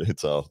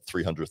it's our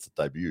 300th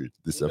debut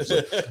this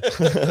episode.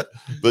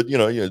 But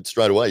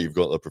straight away you've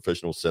got a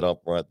professional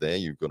setup right there.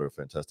 You've got a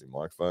fantastic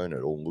microphone.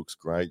 It all looks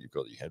great. You've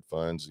got your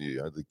headphones.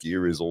 The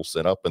gear is all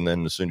set up, and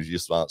then as soon as you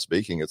start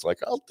speaking, it's like,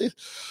 oh,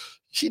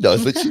 she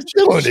knows what she's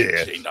doing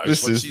here.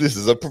 This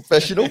is a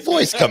professional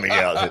voice coming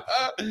out.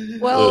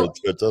 Well,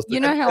 you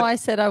know how I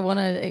said I want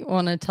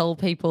to tell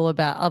people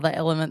about other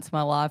elements of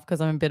my life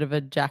because I'm a bit of a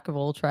jack of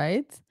all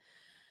trades.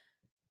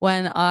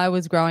 When I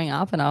was growing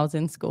up and I was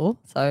in school,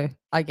 so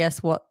I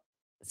guess what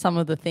some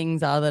of the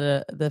things are that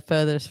are the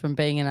furthest from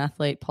being an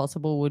athlete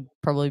possible would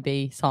probably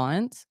be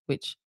science,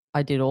 which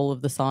I did all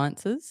of the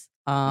sciences.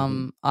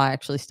 I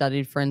actually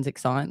studied forensic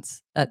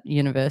science at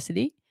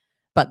university.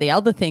 But the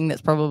other thing that's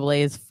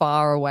probably as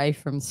far away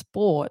from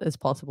sport as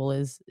possible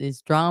is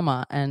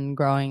drama. And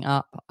growing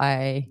up,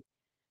 I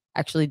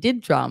actually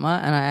did drama,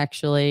 and I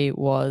actually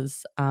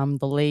was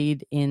the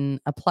lead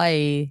in a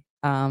play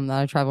that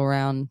I travel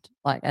around,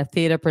 like a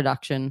theatre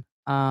production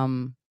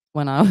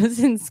when I was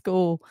in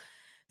school.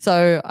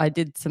 So I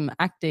did some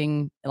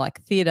acting,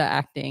 like theatre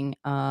acting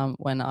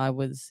when I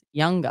was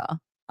younger.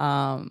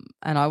 And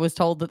I was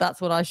told that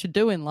that's what I should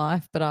do in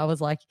life. But I was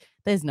like,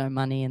 there's no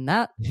money in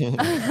that.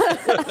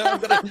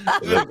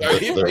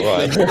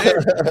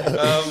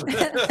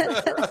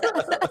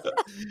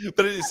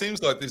 But it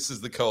seems like this is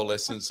the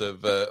coalescence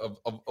of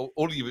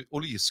all of your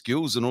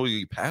skills and all of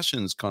your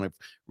passions kind of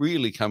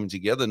really coming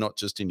together, not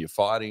just in your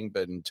fighting,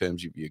 but in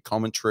terms of your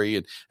commentary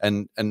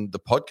and the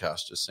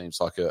podcast just seems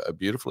like a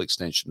beautiful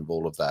extension of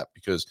all of that,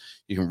 because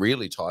you can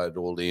really tie it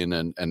all in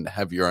and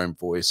have your own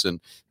voice and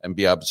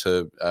be able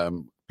to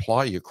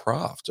ply your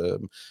craft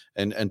and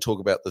talk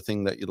about the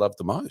thing that you love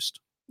the most.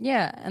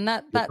 Yeah, and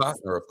that's your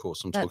partner, of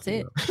course. I'm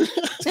talking about.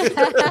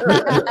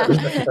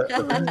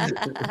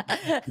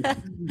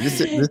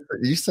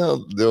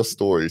 Their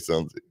story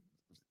sounds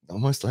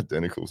almost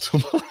identical to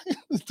mine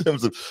in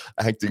terms of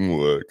acting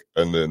work,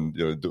 and then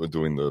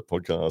doing the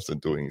podcast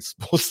and doing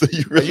sports that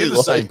you really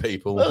the same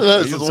people.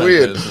 It's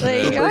weird.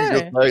 There you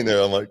go.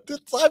 There, I'm like,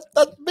 that's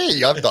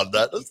me. I've done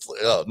that. That's,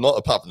 not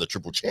apart from the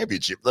triple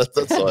championship.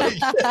 That's like,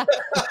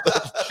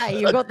 hey,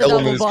 you've got the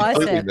double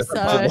biceps.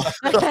 So.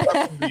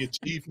 The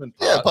achievement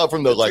part. Yeah, apart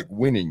from the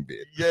winning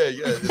bit. Yeah.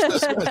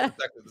 It's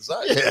exactly the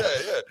same.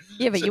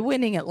 Yeah, but you're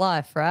winning at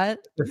life, right?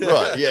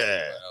 Right.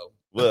 Yeah.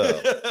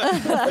 Well,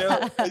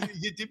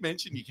 you did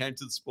mention you came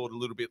to the sport a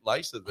little bit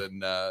later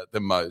than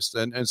most,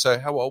 and so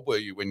how old were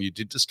you when you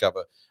did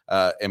discover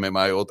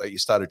MMA, or that you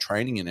started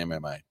training in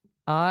MMA?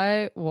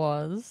 I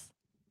was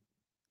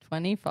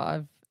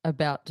 25,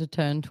 about to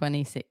turn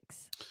 26.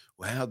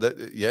 Wow,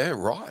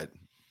 right.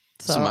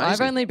 So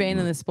I've only been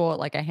in the sport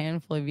like a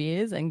handful of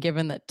years, and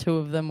given that 2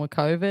 of them were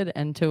COVID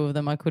and 2 of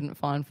them I couldn't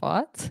find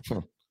fights.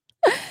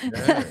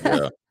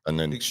 Yeah. And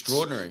then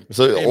extraordinary.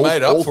 So you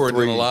made up for it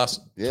in the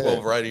last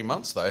 12 or 18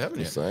 months, though, haven't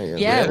you?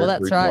 Well,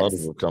 that's right.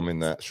 Will come in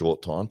that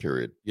short time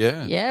period.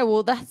 Yeah.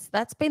 Well,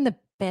 that's been the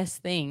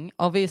best thing.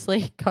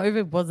 Obviously,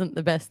 COVID wasn't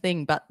the best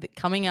thing, but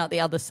coming out the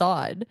other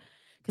side,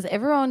 because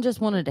everyone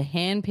just wanted to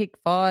handpick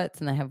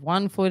fights, and they have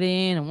 1 foot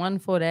in and 1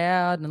 foot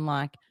out, and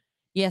like,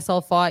 yes,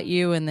 I'll fight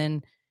you, and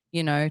then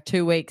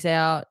 2 weeks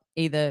out,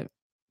 either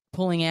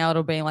pulling out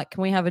or being like,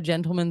 can we have a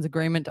gentleman's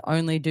agreement to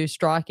only do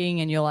striking?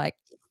 And you're like,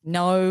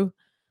 no.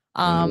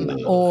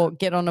 Or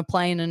get on a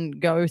plane and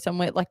go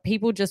somewhere. Like,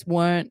 people just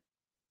weren't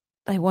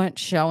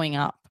showing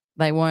up.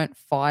 they weren't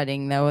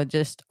fighting. They were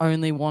just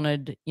only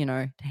wanted,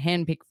 to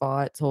handpick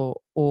fights or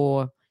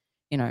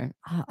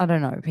I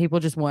don't know. People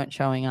just weren't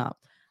showing up.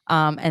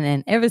 And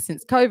then ever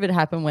since COVID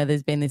happened, where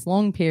there's been this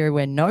long period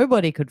where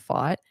nobody could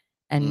fight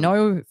and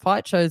no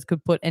fight shows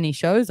could put any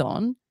shows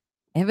on,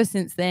 ever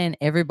since then,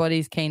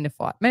 everybody's keen to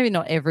fight. Maybe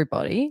not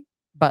everybody,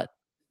 but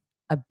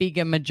a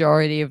bigger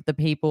majority of the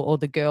people or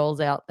the girls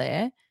out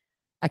there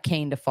are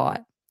keen to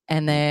fight.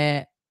 And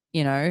they're,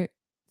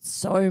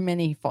 so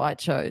many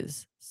fight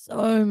shows,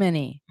 so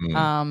many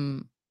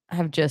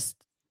have just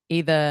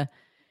either,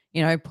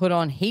 put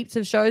on heaps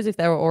of shows if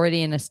they were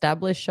already an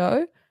established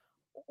show,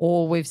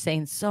 or we've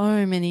seen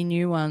so many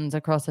new ones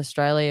across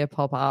Australia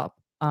pop up.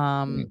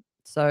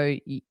 So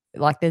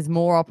like there's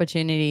more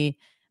opportunity,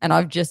 and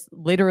I've just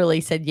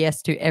literally said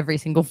yes to every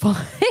single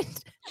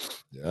fight.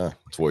 Yeah,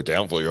 it's worked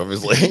out for you,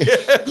 obviously.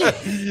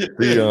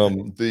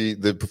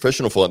 The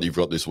professional fight that you've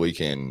got this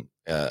weekend,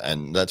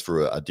 and that's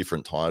for a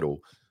different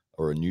title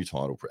or a new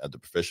title at the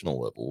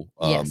professional level.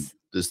 Yes.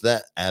 Does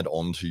that add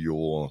on to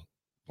your,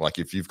 like,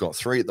 if you've got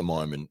 3 at the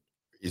moment,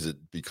 is it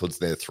because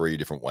they're 3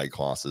 different weight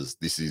classes?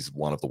 This is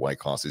one of the weight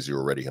classes you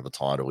already have a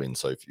title in.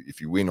 So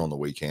if you win on the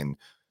weekend,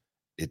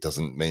 it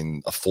doesn't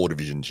mean a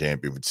 4-division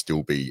champion would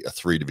still be a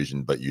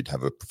 3-division, but you'd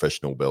have a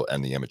professional belt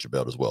and the amateur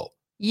belt as well.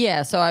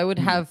 Yeah, so I would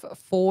have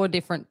 4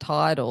 different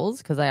titles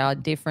because they are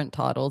different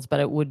titles, but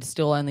it would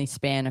still only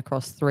span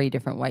across 3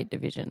 different weight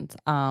divisions.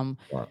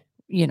 Right.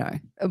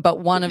 But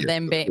one of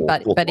them,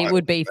 but it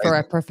would be for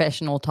a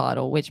professional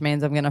title, which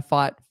means I'm going to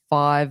fight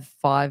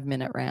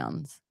 5-minute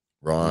rounds.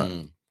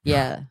 Right.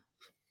 Yeah.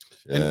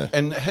 Yeah.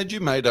 And had you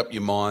made up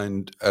your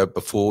mind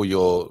before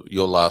your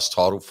last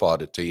title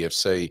fight at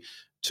TFC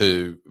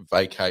to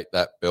vacate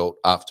that belt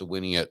after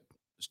winning it,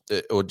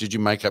 or did you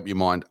make up your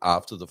mind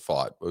after the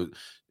fight?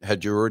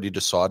 Had you already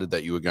decided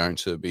that you were going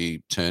to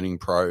be turning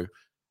pro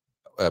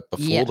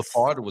before the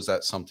fight, or was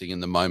that something in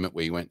the moment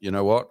where you went, you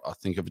know what, I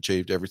think I've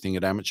achieved everything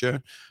at amateur,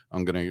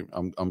 I'm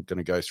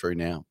gonna go through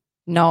now?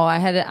 No, I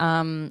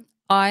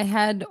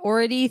had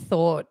already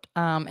thought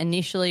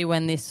initially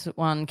when this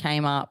one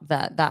came up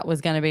that was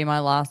going to be my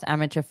last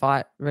amateur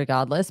fight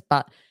regardless.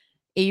 But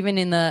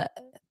even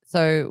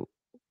so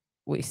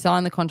we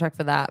signed the contract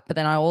for that, but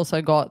then I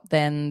also got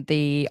then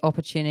the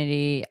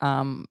opportunity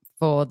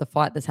for the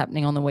fight that's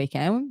happening on the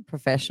weekend,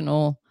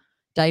 professional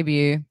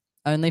debut,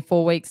 only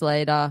 4 weeks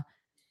later.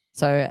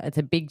 So it's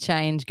a big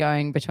change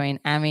going between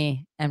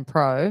AMI and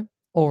pro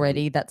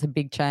already. That's a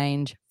big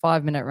change.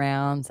 5-minute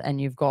rounds, and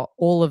you've got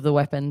all of the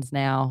weapons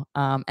now.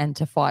 And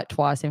to fight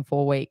twice in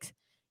 4 weeks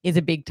is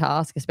a big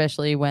task,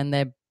 especially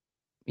when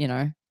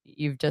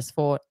you've just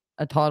fought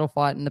a title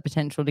fight and the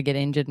potential to get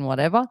injured and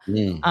whatever.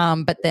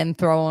 But then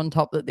throw on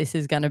top that this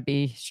is going to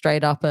be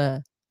straight up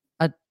a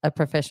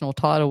professional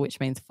title,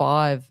 which means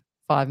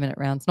 5-minute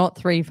rounds, not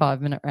 3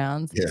 5-minute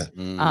rounds. Yeah.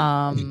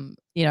 And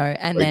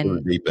Right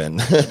then deep end.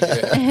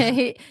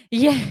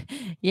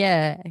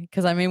 yeah.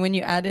 Because I mean, when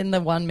you add in the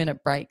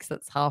 1-minute breaks,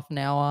 that's half an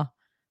hour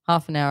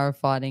of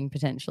fighting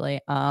potentially.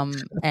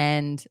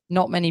 And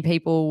not many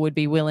people would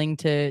be willing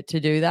to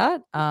do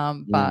that.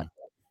 But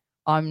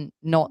I'm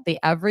not the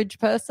average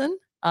person.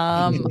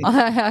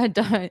 I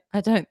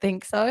don't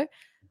think so.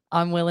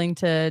 I'm willing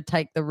to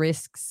take the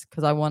risks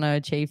because I want to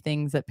achieve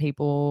things that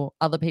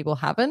other people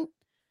haven't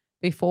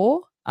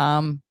before.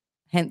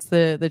 Hence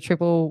the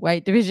triple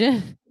weight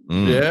division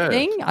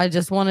thing. I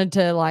just wanted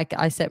to,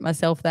 I set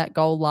myself that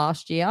goal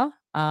last year,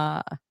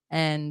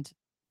 and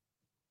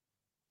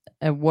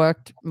I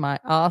worked my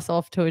ass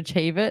off to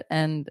achieve it,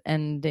 and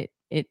it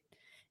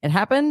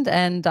happened.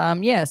 And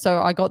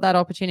so I got that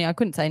opportunity. I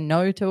couldn't say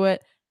no to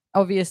it.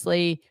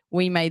 Obviously,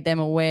 we made them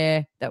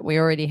aware that we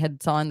already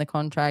had signed the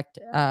contract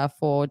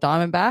for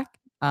Diamondback,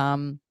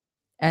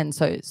 and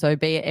so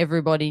be it,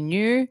 everybody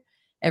knew.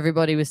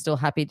 Everybody was still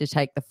happy to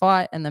take the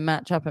fight and the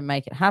matchup and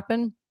make it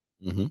happen.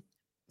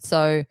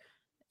 So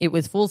it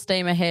was full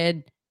steam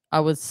ahead.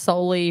 I was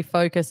solely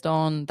focused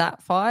on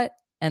that fight.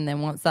 And then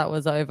once that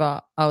was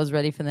over, I was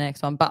ready for the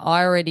next one. But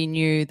I already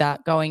knew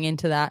that going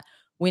into that,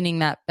 winning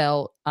that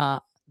belt,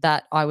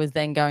 that I was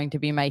then going to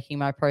be making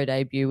my pro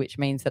debut, which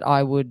means that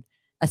I would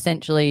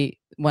essentially,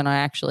 when I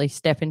actually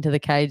step into the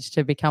cage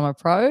to become a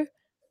pro,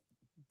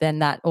 then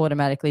that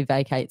automatically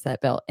vacates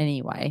that belt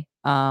anyway.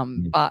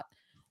 But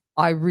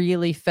I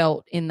really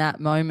felt in that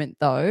moment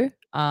though,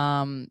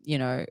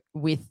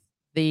 with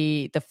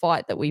the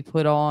fight that we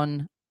put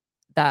on,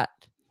 that,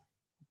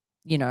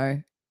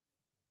 no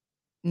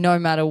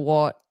matter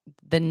what,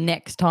 the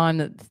next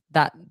time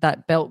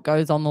that belt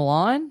goes on the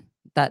line,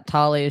 that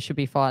Talia should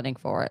be fighting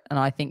for it. And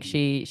I think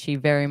she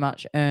very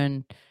much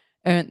earned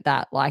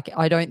that.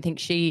 I don't think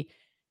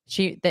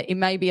that it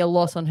may be a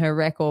loss on her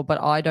record, but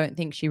I don't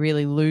think she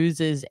really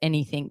loses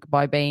anything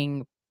by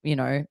being,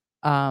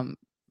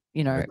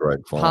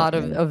 part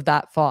of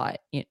that fight.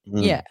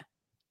 Yeah.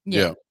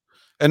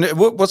 And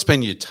what's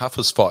been your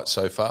toughest fight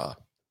so far?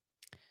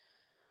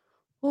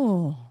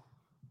 Oh,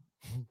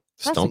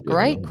 that's a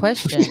great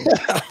question.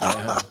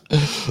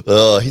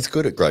 He's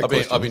good at great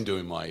questions. I've been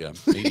doing my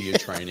media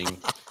training.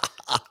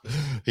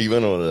 He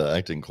went on an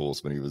acting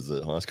course when he was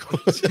at high school.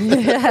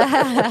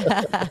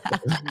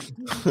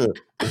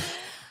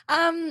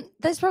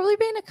 There's probably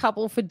been a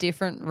couple for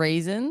different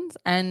reasons,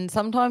 and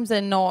sometimes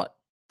they're not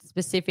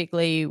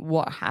specifically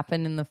what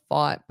happened in the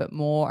fight, but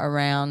more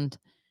around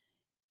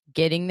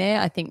getting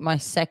there. I think my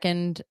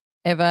second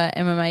ever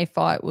MMA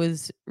fight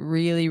was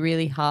really,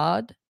 really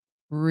hard.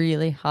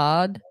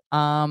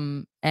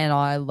 And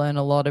I learned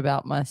a lot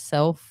about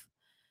myself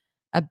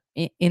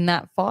in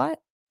that fight.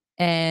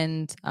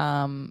 And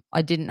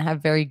I didn't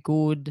have very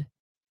good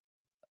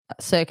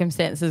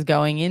circumstances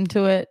going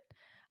into it.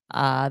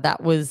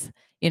 That was,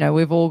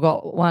 we've all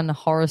got one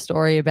horror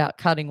story about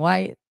cutting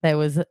weight. There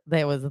was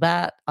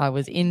that. I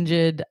was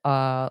injured.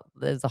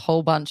 There's a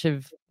whole bunch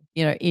of,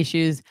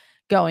 issues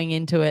going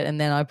into it. And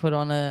then I put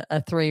on a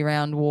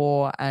 3-round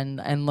war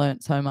and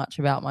learnt so much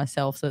about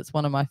myself. So it's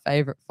one of my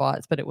favorite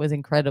fights, but it was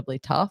incredibly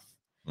tough.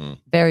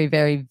 Very,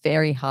 very,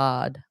 very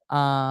hard.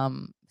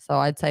 So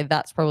I'd say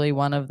that's probably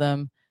one of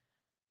them.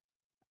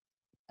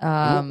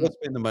 What's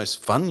been the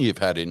most fun you've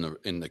had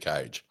in the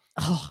cage?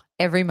 Oh,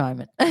 every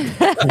moment.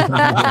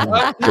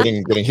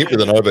 getting hit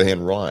with an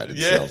overhand right.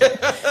 Yeah.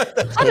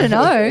 I don't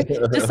know.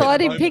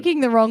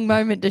 Picking the wrong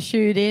moment to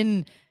shoot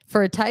in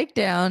for a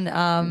takedown.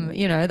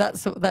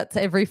 That's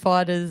every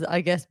fighter's,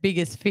 I guess,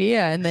 biggest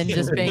fear. And then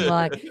just being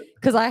like,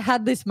 because I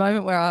had this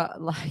moment where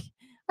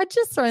I'd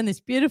just thrown this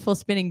beautiful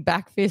spinning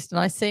back fist and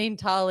I seen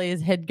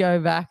Talia's head go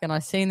back and I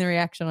seen the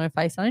reaction on her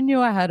face. I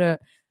knew I had her,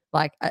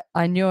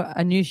 I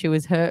knew she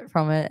was hurt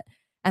from it.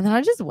 And then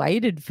I just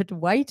waited for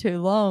way too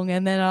long.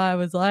 And then I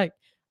was like,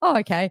 oh,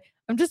 okay,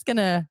 I'm just going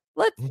to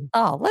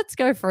let's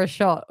go for a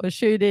shot or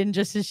shoot in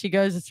just as she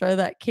goes to throw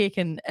that kick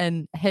and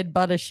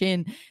headbutt a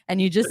shin.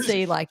 And you just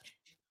see like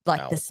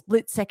the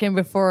split second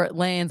before it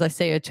lands, I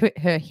see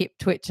her hip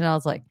twitch and I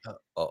was like,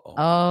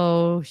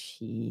 oh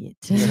shit.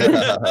 this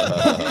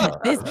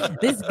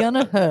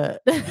gonna hurt.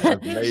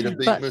 I've made a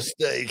big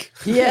mistake.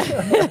 Yeah.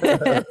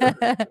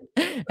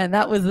 And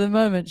that was the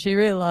moment she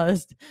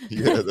realized.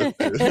 Yeah,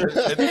 that's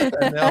it.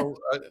 And now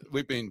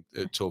we've been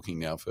talking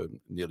now for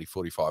nearly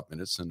 45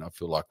 minutes and I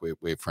feel like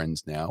we're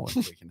friends now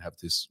and we can have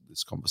this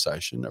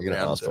conversation. You're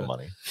gonna ask for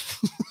money.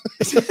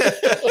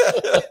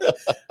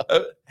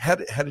 How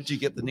did you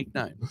get the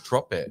nickname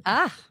Drop Bear?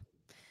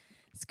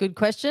 It's a good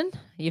question.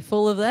 Are you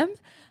full of them?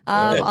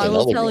 I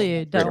will tell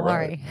you, don't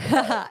worry.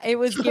 It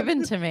was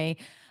given to me,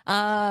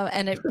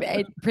 and it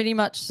pretty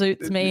much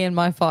suits me and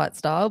my fight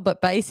style.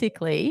 But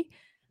basically,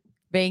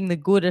 being the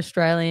good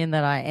Australian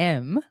that I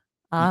am,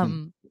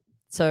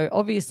 so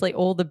obviously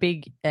all the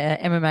big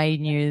MMA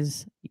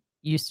news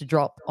used to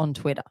drop on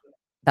Twitter.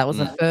 That was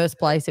the first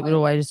place it would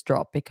always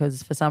drop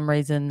because for some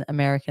reason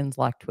Americans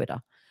like Twitter.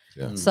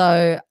 Yeah.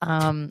 So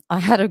I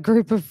had a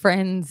group of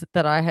friends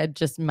that I had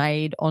just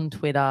made on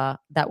Twitter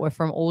that were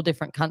from all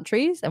different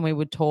countries, and we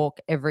would talk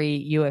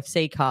every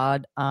UFC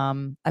card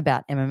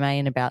about MMA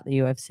and about the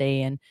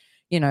UFC and,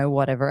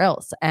 whatever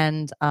else.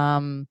 And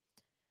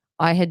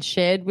I had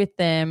shared with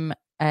them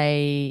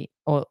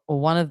or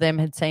one of them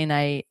had seen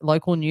a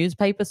local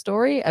newspaper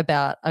story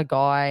about a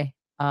guy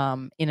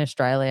in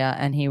Australia,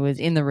 and he was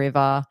in the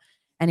river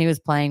and he was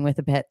playing with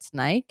a pet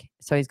snake.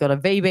 So he's got a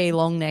VB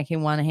long neck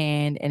in one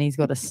hand and he's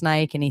got a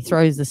snake and he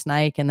throws the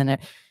snake and then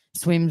it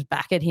swims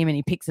back at him and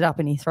he picks it up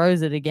and he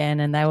throws it again.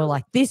 And they were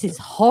like, this is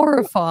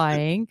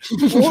horrifying.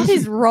 What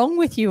is wrong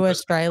with you,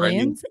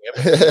 Australians?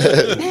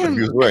 If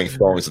he was wearing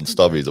thongs and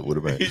stubbies, it would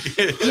have been.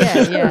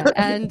 Yeah.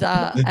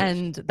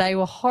 And they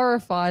were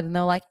horrified and they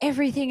were like,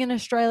 everything in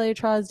Australia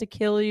tries to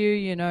kill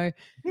you,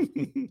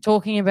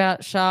 talking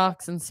about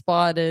sharks and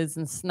spiders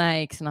and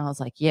snakes. And I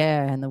was like,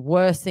 yeah. And the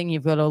worst thing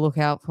you've got to look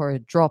out for are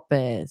drop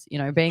bears,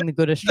 being the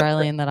good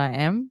Australian that I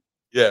am.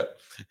 Yeah.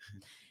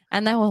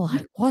 And they were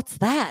like, what's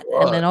that?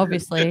 And then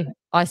obviously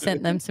I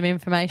sent them some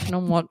information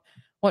on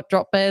what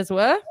drop bears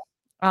were.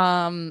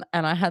 And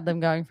I had them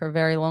going for a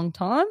very long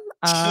time.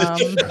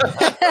 And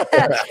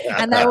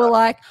they were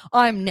like,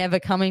 I'm never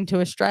coming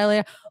to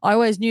Australia. I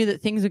always knew that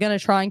things were going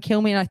to try and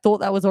kill me. And I thought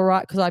that was all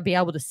right because I'd be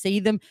able to see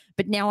them.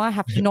 But now I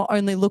have to not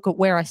only look at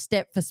where I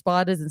step for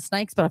spiders and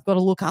snakes, but I've got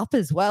to look up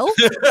as well.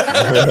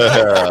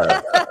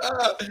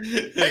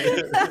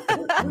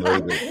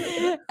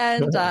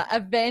 And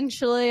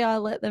eventually I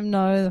let them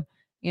know,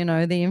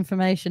 the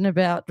information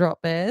about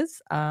drop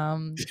bears.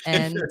 And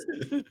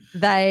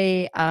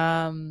they,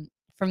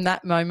 from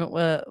that moment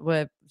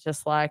were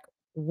just like,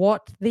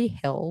 what the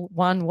hell?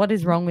 One, what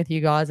is wrong with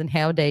you guys and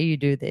how dare you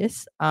do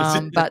this?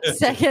 But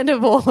second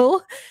of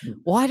all,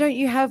 why don't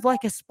you have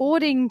like a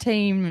sporting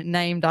team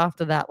named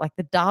after that, like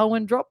the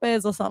Darwin Drop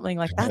Bears or something?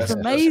 Like that's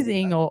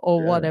amazing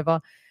or whatever.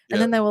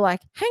 And then they were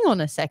like, hang on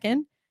a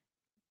second.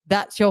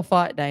 That's your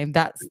fight name.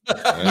 That's,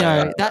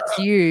 that's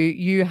you.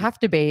 You have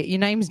to be. Your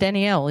name's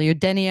Danielle. You're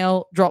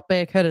Danielle Drop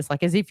Bear Curtis.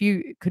 Like as if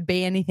you could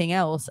be anything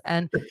else.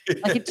 And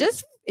like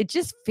it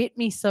just fit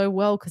me so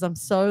well because I'm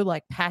so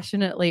like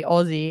passionately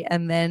Aussie,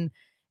 and then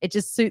it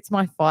just suits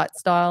my fight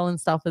style and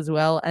stuff as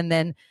well. And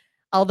then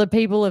other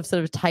people have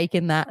sort of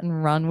taken that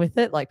and run with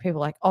it. Like people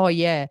are like, oh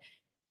yeah,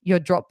 you're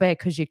Drop Bear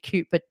because you're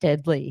cute but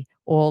deadly.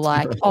 or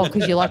like, oh,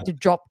 because you like to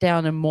drop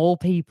down and maul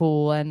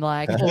people, and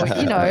like, or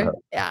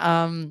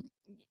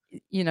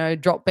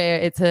Drop Bear,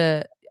 it's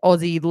a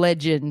Aussie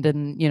legend,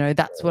 and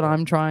that's what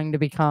I'm trying to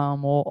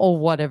become, or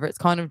whatever. It's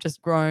kind of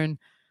just grown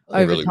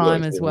over really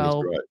time works. as It really is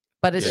well. great.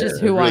 But it's Yeah, just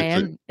who it really I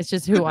am. It's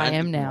just who I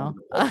am now.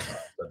 I'd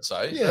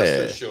say, Yeah,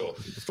 that's for sure.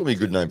 It's probably a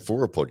good name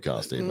for a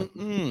podcast, even,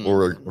 Mm-mm.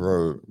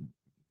 or a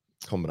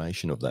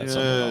combination of that.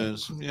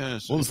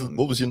 Yes.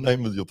 What was your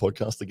name of your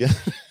podcast again?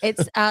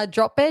 It's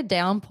Drop Bear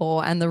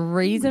Downpour, and the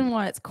reason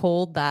why it's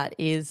called that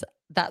is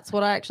that's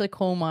what I actually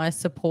call my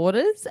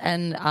supporters,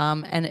 and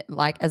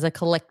like as a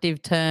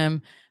collective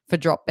term for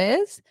drop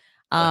bears.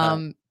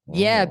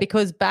 Yeah,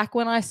 because back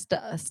when I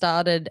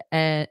started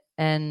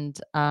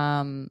and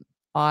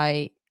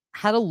I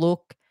had a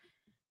look.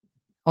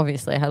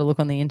 Obviously, I had a look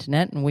on the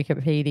internet and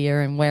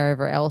Wikipedia and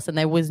wherever else, and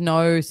there was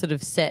no sort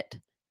of set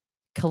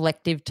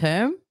collective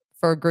term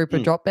for a group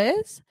of drop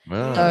bears.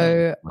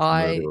 So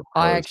I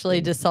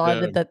actually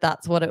decided that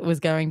that's what it was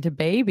going to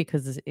be,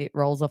 because it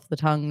rolls off the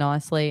tongue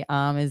nicely.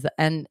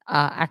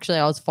 Actually,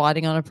 I was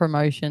fighting on a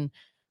promotion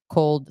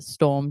called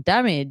Storm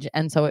Damage,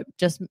 and so it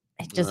just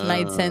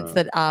made sense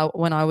that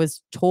when I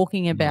was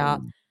talking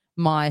about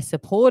my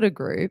supporter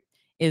group,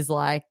 is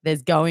like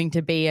there's going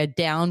to be a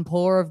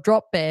downpour of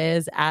drop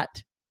bears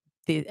at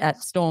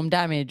Storm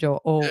Damage or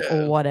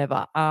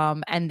whatever.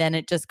 And then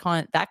it just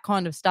kind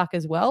of stuck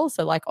as well.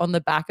 So like on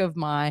the back of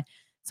my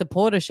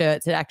supporter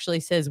shirts, it actually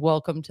says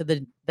welcome to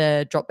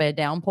the Drop Bear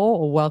Downpour,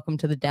 or welcome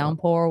to the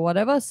downpour, or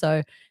whatever.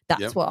 So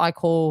that's what I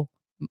call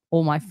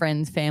all my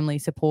friends, family,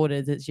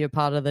 supporters. It's you're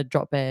part of the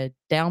Drop Bear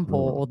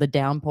Downpour, or the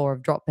downpour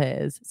of drop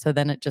bears. So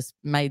then it just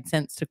made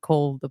sense to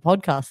call the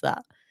podcast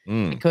that.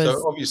 Because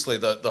so obviously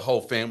the whole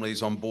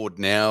family's on board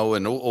now,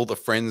 and all the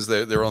friends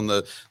they're on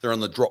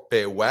the Drop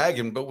Bear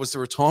wagon. But was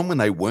there a time when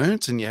they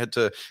weren't, and you had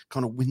to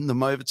kind of win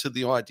them over to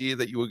the idea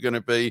that you were going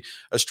to be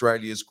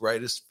Australia's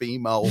greatest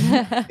female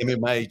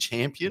MMA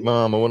champion?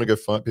 Mom, I want to go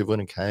fight people in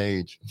a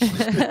cage.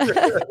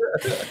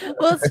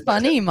 Well, it's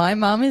funny. My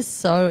mum is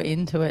so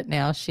into it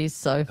now. She's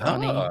so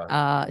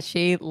funny.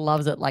 She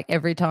loves it. Like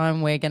every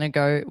time every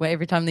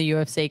time the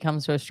UFC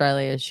comes to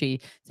Australia,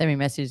 she sends me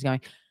messages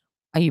going,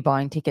 are you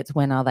buying tickets?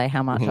 When are they?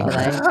 How much are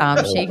they?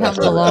 She comes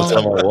along.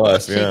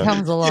 She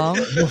comes along.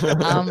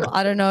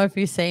 I don't know if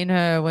you've seen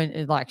her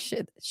when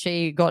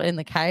she got in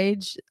the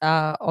cage,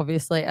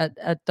 obviously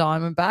at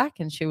Diamondback,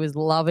 and she was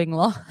loving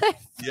life.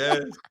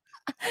 Yes.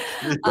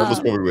 That was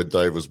probably where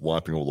Dave was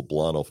wiping all the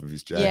blood off of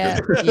his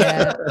jacket.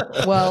 Yeah.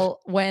 Well,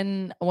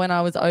 when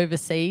I was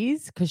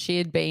overseas, because she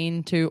had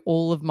been to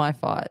all of my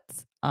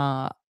fights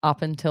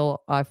up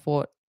until I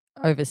fought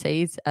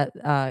overseas at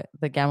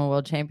the Gamma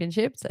World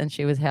Championships, and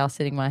she was house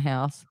sitting my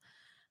house,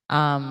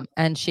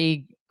 and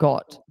she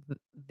got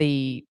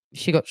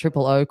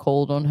triple O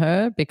called on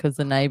her because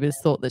the neighbors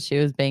thought that she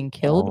was being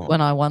killed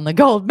when I won the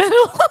gold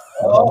medal.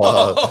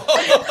 Wow,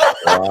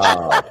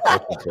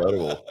 that's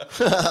incredible.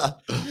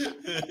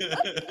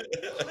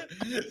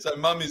 So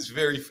mum is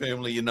very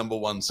firmly your number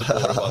one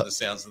supporter by the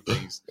sounds of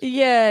things.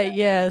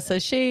 Yeah. So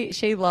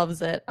she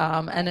loves it.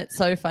 And it's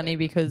so funny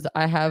because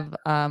I have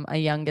a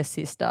younger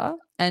sister.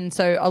 And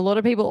so a lot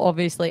of people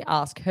obviously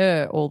ask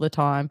her all the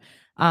time,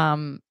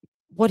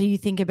 what do you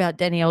think about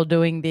Danielle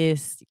doing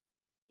this?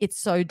 It's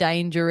so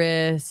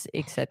dangerous,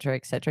 et cetera,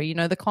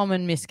 the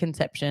common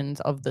misconceptions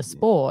of the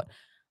sport.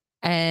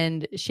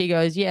 And she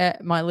goes, yeah,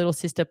 my little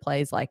sister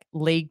plays like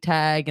league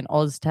tag and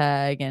Oz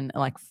tag and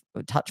like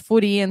touch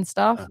footy and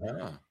stuff.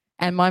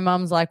 And my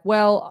mum's like,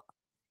 well,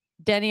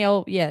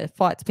 Danielle,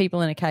 fights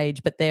people in a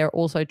cage, but they're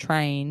also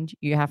trained.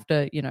 You have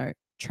to,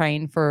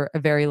 train for a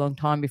very long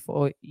time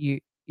before you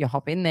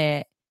hop in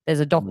there. There's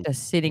a doctor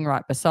sitting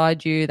right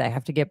beside you. They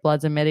have to get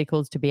bloods and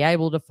medicals to be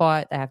able to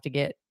fight. They have to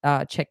get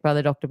checked by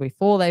the doctor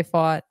before they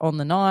fight on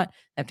the night.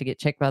 They have to get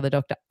checked by the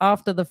doctor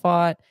after the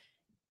fight.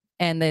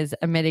 And there's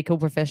a medical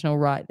professional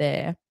right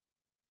there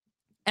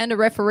and a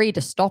referee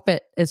to stop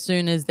it as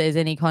soon as there's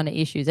any kind of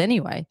issues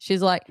anyway.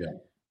 She's like,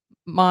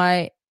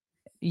 my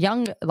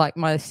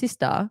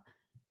sister,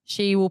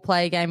 she will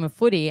play a game of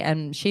footy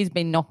and she's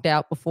been knocked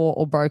out before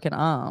or broken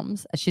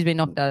arms. She's been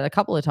knocked out a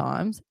couple of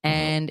times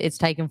and it's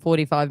taken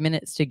 45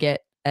 minutes to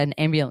get an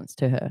ambulance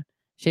to her.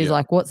 She's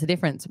like, what's the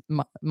difference?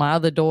 My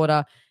other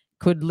daughter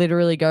could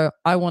literally go,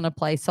 I want to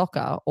play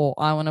soccer or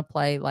I want to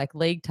play like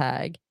league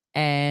tag.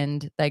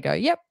 And they go,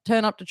 yep,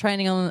 turn up to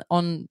training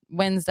on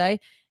Wednesday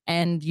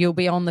and you'll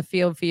be on the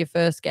field for your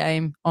first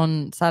game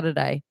on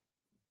Saturday.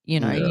 You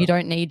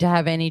don't need to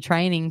have any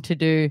training to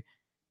do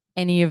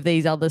any of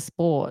these other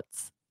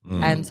sports.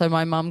 And so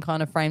my mum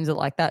kind of frames it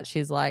like that.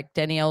 She's like,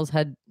 Danielle's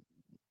had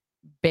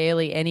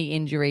barely any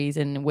injuries,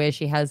 and where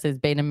she has, there's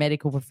been a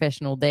medical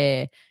professional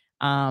there,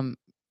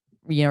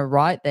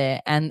 right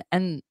there. And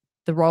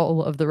the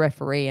role of the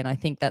referee. And I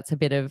think that's a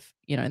bit of,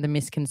 the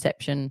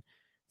misconception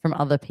from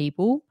other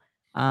people.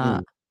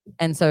 And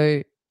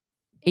so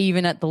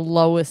even at the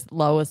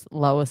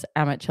lowest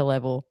amateur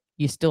level,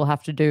 you still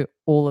have to do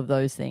all of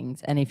those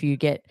things. And if you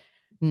get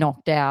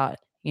knocked out,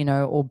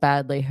 or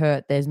badly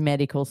hurt, there's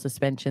medical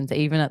suspensions,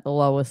 even at the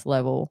lowest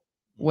level.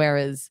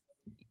 Whereas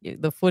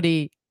the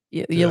footy,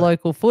 your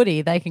local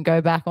footy, they can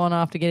go back on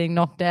after getting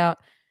knocked out,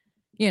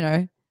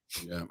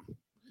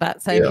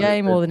 that same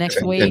game or the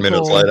next week. 10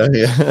 minutes later,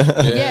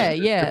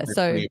 yeah.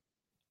 So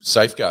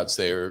safeguards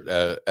there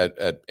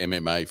at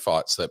MMA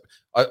fights that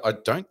I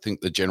don't think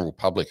the general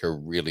public are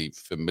really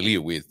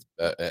familiar with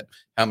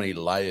how many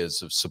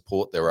layers of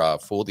support there are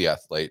for the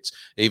athletes,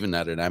 even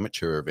at an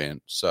amateur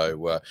event.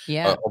 So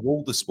of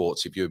all the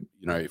sports, if you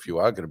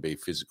are going to be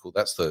physical,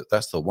 that's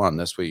the one.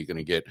 That's where you're going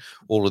to get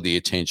all of the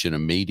attention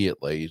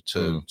immediately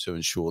to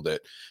ensure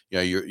that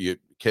you're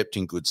kept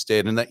in good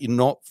stead and that you're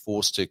not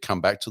forced to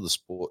come back to the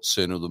sport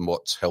sooner than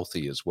what's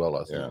healthy as well.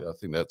 I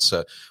think that's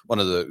one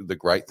of the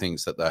great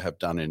things that they have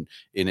done in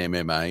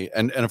MMA,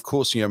 and of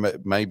course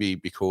maybe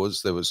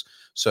because there was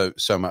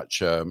so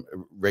much in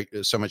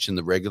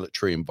the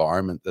regulatory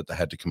environment that they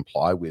had to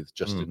comply with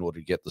just in order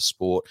to get the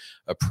sport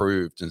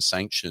approved and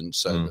sanctioned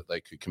so that they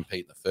could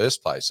compete in the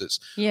first place. It's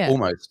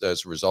almost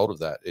as a result of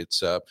that,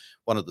 it's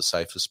one of the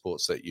safest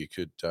sports that you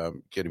could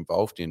get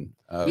involved in.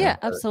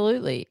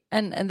 Absolutely.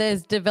 And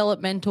there's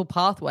developmental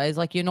pathways.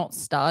 Like you're not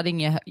starting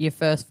your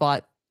first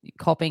fight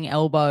copping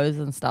elbows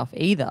and stuff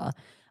either.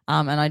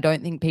 And I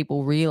don't think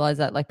people realize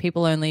that. Like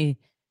people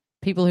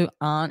who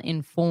aren't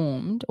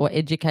informed or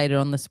educated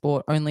on the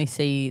sport only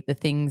see the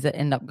things that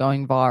end up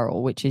going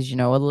viral, which is,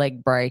 a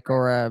leg break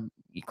or a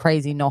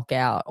crazy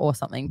knockout or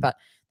something. But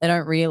they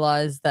don't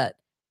realize that,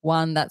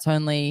 one, that's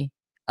only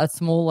a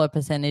smaller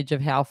percentage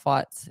of how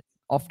fights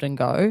often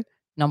go,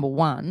 number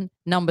one.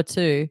 Number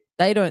two,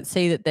 they don't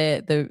see that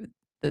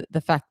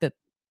the fact that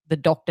the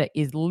doctor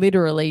is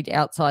literally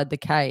outside the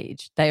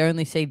cage. They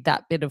only see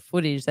that bit of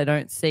footage. They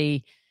don't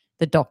see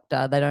the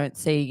doctor. They don't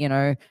see,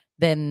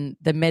 then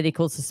the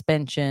medical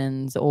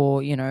suspensions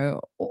or,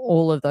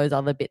 all of those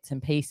other bits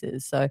and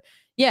pieces. So,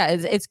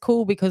 it's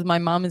cool because my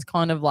mum is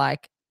kind of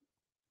like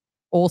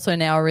also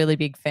now a really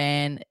big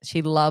fan.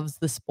 She loves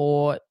the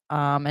sport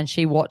and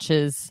she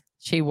watches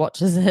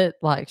it.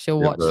 Like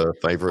she'll watch the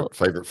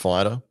favorite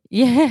fighter.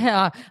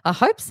 Yeah, I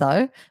hope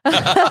so. No,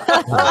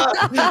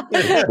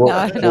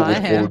 what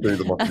would be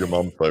your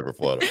mum's favorite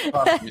fighter?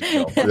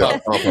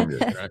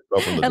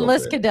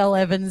 Unless Cadell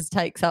Evans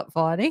takes up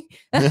fighting.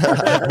 It's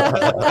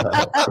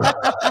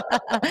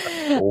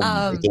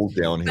all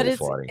downhill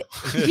fighting.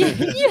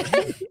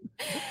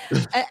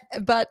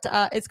 But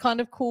it's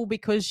kind of cool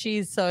because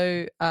she's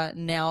so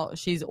now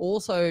she's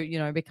also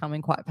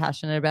becoming quite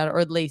passionate about it, or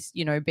at least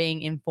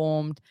being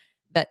informed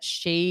that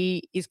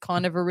she is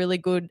kind of a really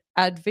good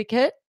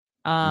advocate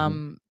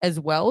as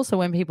well. So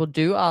when people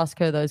do ask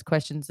her those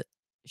questions,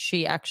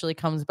 she actually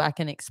comes back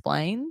and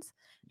explains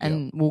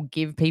and will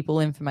give people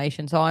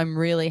information. So I'm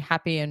really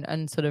happy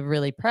and sort of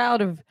really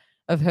proud of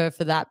her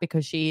for that,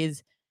 because she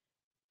is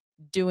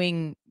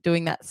doing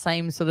that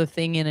same sort of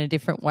thing in a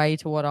different way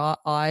to what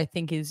I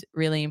think is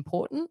really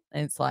important.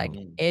 And it's like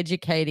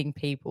educating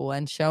people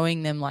and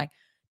showing them like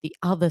the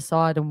other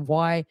side and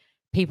why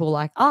people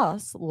like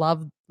us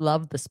love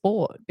the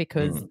sport,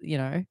 because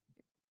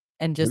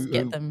and just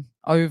get them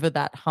over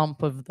that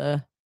hump of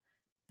the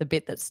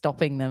bit that's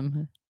stopping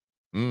them.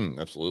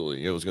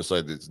 Absolutely. I was going to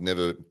say there's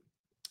never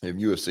in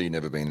UFC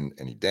never been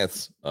any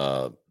deaths,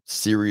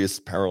 serious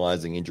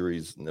paralyzing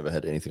injuries, never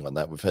had anything like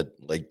that. We've had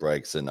leg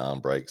breaks and arm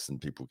breaks and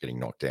people getting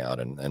knocked out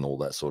and all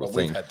that sort of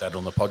thing. We've had that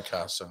on the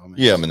podcast. So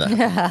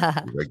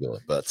that's regular.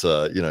 But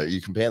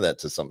you compare that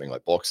to something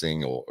like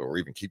boxing or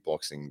even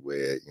kickboxing,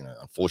 where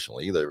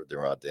unfortunately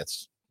there are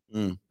deaths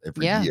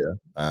every year.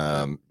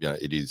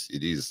 It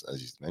is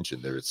as you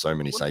mentioned, there is so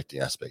many safety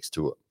aspects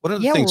to it. One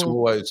of the things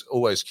we're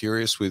always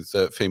curious with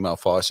female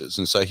fighters,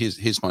 and so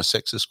here's my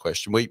sexist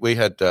question. We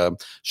had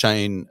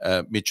Shane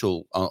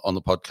Mitchell on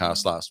the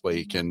podcast last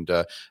week, and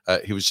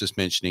he was just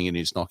mentioning in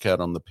his knockout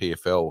on the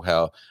PFL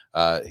how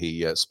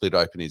he split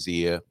open his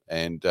ear,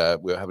 and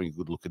we were having a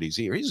good look at his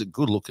ear. He's a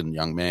good-looking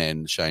young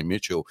man, Shane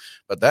Mitchell,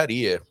 but that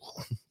ear,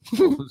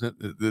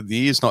 the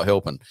ear's not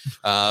helping.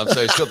 So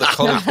he's got the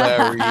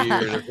cauliflower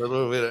ear and a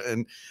little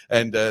bit,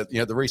 and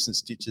the recent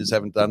stitches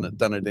haven't done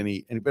it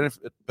any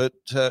benefit. But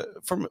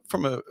from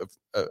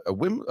a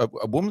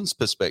woman's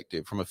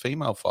perspective, from a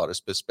female fighter's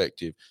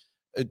perspective,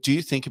 do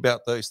you think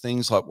about those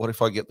things like, what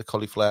if I get the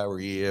cauliflower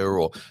ear,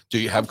 or do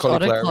you have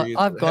cauliflower ear?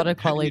 I've got a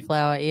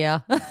cauliflower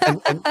ear.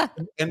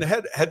 And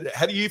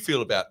how do you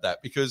feel about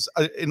that? Because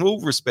in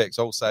all respects,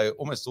 I'll say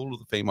almost all of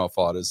the female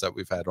fighters that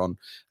we've had on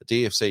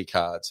DFC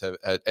cards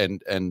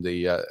and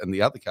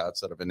the other cards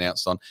that I've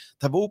announced on,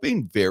 they've all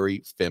been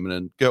very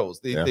feminine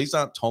girls. These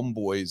aren't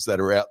tomboys that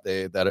are out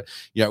there that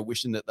are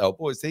wishing that they were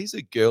boys. These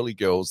are girly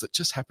girls that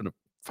just happen to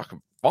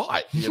fucking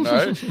fight,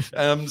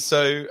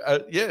 so how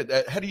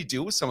do you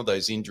deal with some of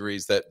those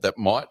injuries that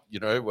might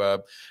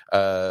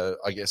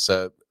I guess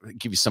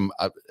give you some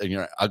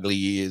ugly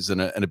ears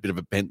and a bit of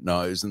a bent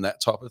nose and that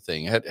type of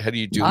thing? How do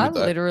you deal with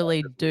that? I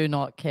literally do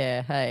not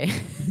care. Hey,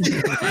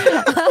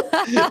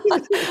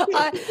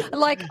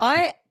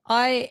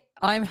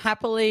 I'm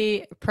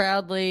happily,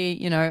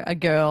 proudly, a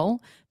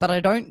girl, but I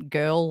don't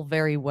girl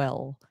very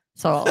well.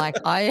 So like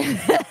I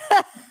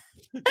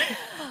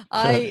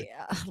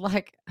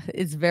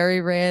it's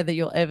very rare that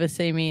you'll ever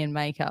see me in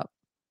makeup.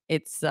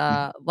 It's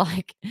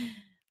like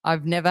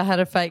I've never had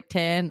a fake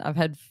tan. I've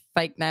had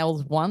fake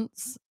nails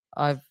once.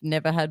 I've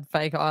never had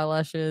fake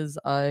eyelashes.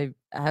 I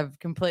have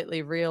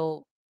completely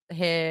real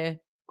hair.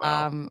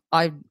 Wow.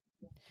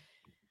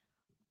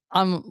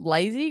 I'm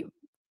lazy.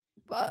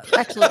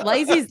 Actually,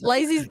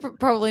 lazy's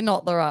probably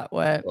not the right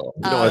word. Well,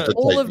 you don't have to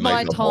All take of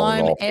my makeup on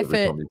and time, off every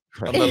effort. time you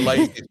I'm the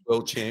laziest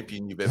world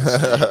champion you've ever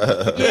seen.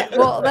 Yeah,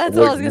 well, that's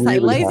what I was going to say.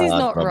 Lazy's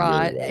not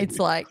right. It's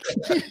like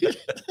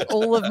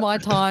all of my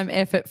time,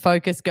 effort,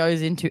 focus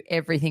goes into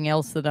everything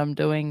else that I'm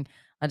doing.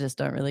 I just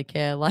don't really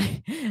care.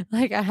 Like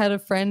I had a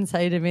friend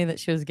say to me that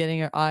she was getting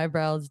her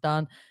eyebrows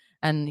done,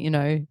 and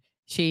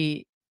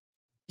she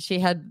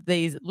had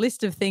these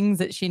list of things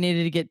that she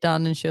needed to get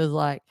done, and she was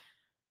like,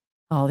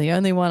 "Oh, the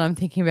only one I'm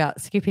thinking about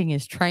skipping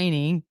is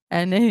training."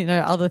 And then,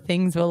 other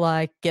things were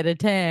like get a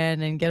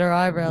tan and get her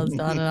eyebrows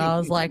done. And I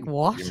was like,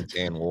 what? Even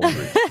tan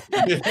laundry.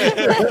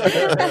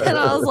 And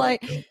I was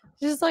like,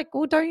 she's like,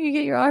 well, don't you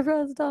get your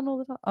eyebrows done all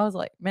the time? I was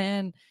like,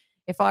 man,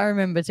 if I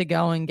remember to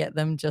go and get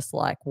them just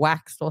like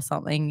waxed or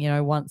something,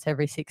 once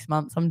every 6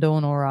 months, I'm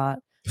doing all right.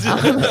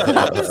 Got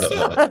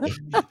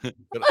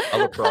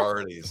other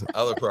priorities.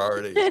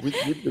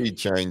 With the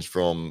change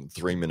from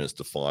 3 minutes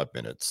to 5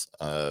 minutes,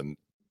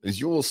 is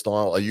your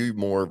style, are you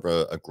more of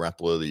a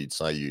grappler that you'd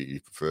say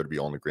you prefer to be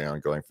on the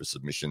ground going for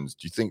submissions?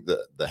 Do you think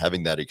that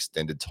having that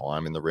extended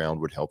time in the round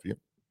would help you?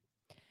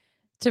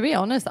 To be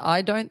honest,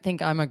 I don't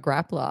think I'm a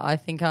grappler. I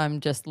think I'm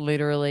just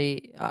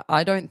literally,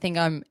 I don't think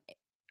I'm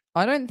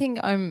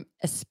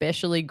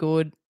especially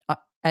good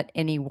at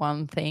any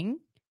one thing.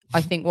 I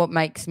think what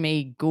makes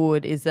me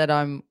good is that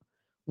I'm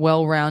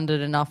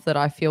well-rounded enough that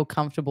I feel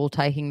comfortable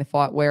taking the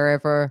fight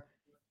wherever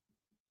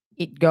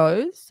it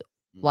goes,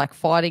 like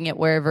fighting it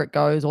wherever it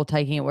goes or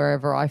taking it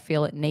wherever I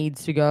feel it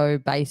needs to go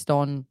based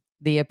on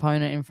the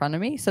opponent in front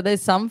of me. So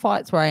there's some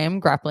fights where I am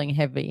grappling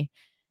heavy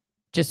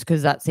just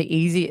because that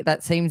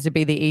seems to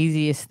be the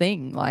easiest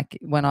thing. Like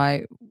when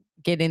I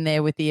get in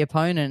there with the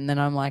opponent and then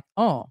I'm like,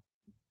 oh,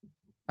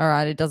 all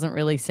right, it doesn't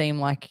really seem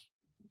like,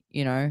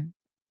 you're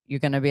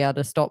going to be able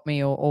to stop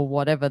me or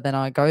whatever, then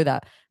I go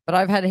that. But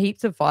I've had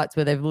heaps of fights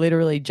where they've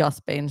literally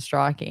just been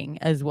striking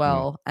as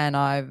well. And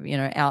I've,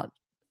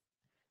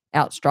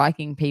 out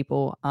striking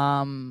people.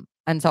 And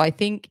so I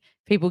think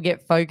people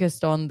get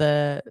focused on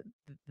the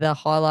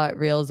highlight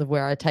reels of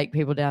where I take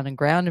people down and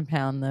ground and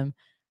pound them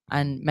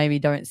and maybe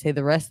don't see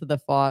the rest of the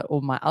fight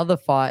or my other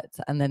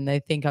fights. And then they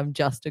think I'm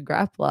just a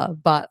grappler.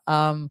 But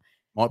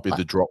might be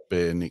the drop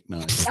bear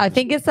nickname. I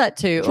think it's that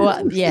too.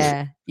 Well,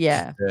 yeah.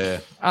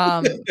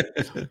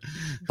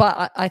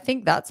 But I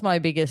think that's my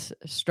biggest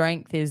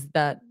strength is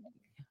that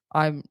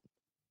I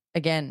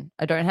don't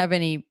have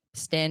any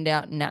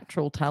standout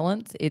natural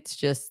talents. It's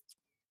just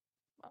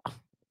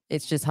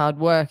hard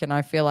work. And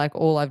I feel like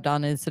all I've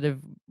done is sort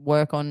of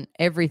work on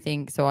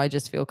everything. So I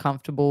just feel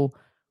comfortable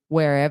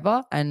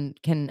wherever and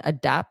can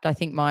adapt. I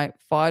think my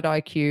fight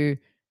IQ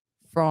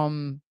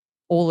from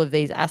all of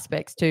these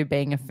aspects too,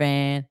 being a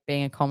fan,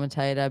 being a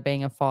commentator,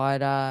 being a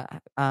fighter,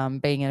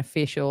 being an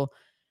official,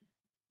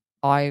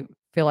 I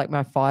feel like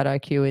my fight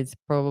IQ is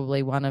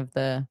probably one of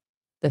the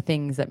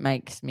things that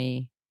makes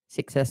me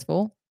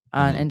successful.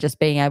 And just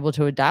being able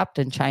to adapt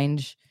and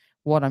change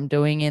what I'm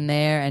doing in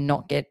there and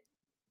not get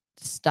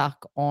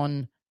stuck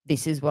on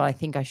this is what I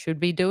think I should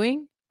be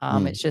doing.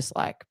 It's just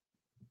like,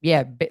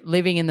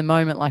 living in the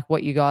moment, like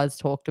what you guys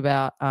talked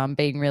about,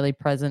 being really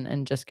present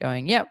and just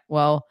going, yep,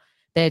 well,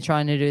 they're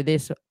trying to do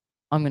this,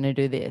 I'm going to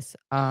do this.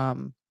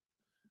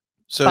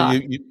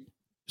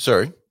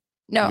 Sorry.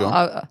 No,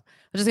 I'm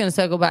just going to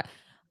circle back.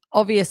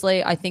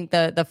 Obviously, I think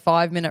the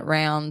 5 minute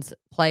rounds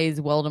plays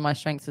well to my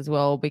strengths as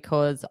well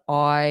because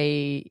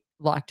I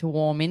like to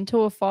warm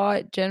into a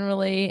fight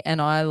generally,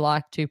 and I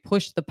like to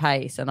push the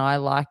pace, and I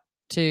like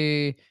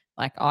to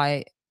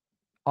I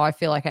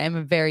feel like I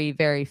am very,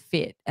 very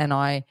fit, and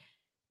I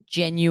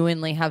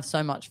genuinely have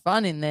so much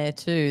fun in there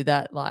too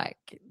that I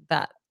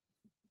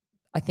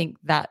think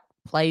that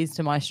plays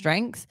to my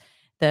strengths.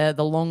 The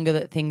longer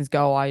that things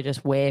go, I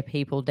just wear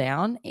people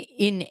down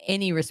in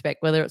any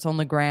respect, whether it's on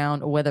the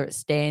ground or whether it's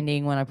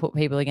standing. When I put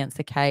people against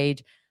the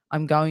cage,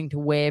 I'm going to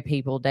wear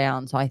people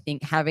down. So I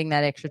think having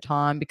that extra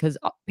time because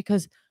I'm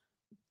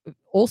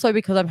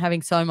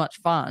having so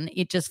much fun,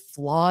 it just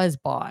flies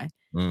by.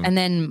 And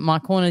then my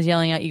corner's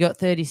yelling out, you got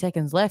 30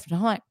 seconds left. And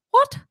I'm like,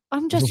 what?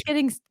 I'm just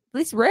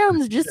this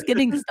round's just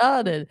getting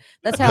started.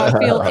 That's how I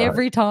feel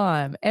every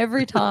time.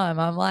 Every time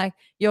I'm like,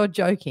 you're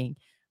joking.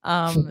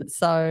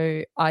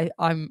 So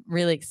I'm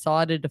really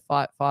excited to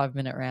fight 5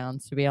 minute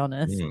rounds, to be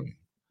honest.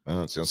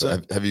 Oh,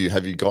 have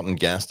you gotten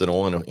gassed at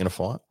all in a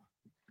fight?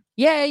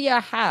 Yeah, I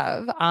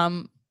have.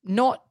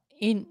 Not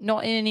in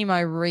any of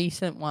my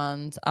recent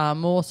ones.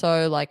 More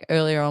so like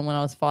earlier on when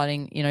I was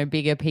fighting,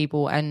 bigger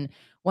people, and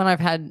when I've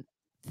had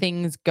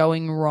things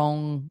going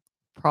wrong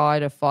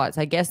prior to fights.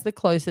 I guess the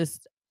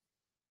closest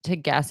to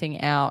gassing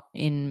out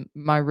in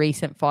my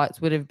recent fights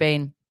would have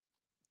been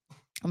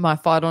my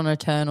fight on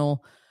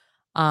Eternal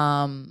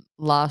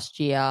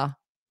last year,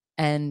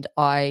 and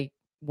I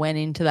went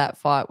into that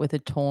fight with a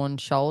torn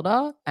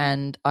shoulder,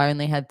 and I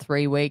only had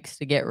 3 weeks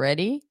to get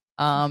ready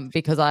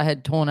because I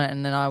had torn it,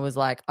 and then I was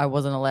like, I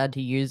wasn't allowed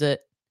to use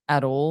it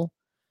at all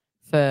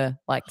for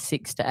like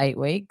 6 to 8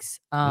 weeks.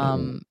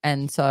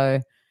 And so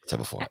Let's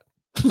have a fight.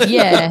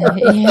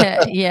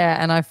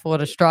 yeah. And I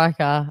fought a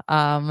striker.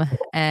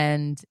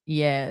 And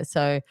yeah,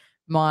 so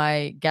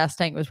my gas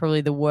tank was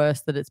probably the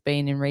worst that it's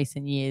been in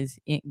recent years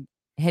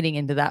heading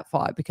into that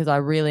fight, because I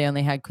really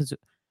only had, because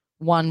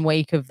 1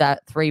 week of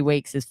that 3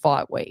 weeks is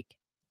fight week.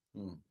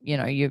 You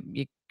know, you're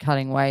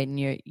cutting weight and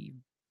you're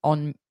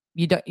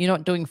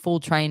not doing full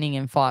training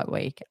in fight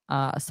week.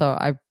 So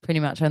I pretty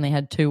much only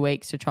had 2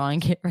 weeks to try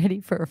and get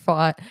ready for a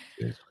fight.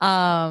 Yes.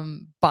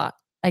 But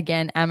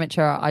again,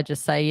 amateur, I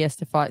just say yes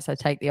to fights. I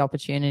take the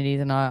opportunities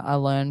and I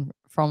learn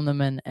from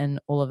them and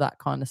all of that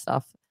kind of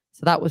stuff.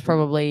 So that was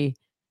probably,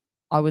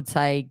 I would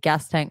say,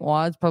 gas tank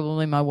wise,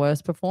 probably my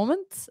worst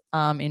performance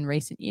in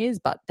recent years,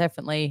 but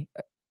definitely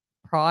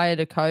prior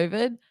to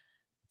COVID,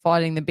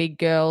 fighting the big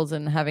girls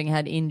and having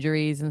had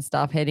injuries and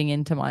stuff heading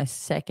into my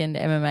second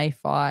MMA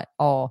fight.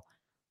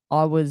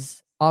 I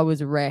was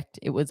wrecked.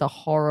 It was a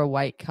horror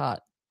weight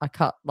cut. I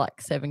cut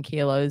like 7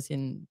 kilos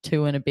in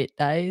 2 and a bit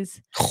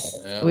days,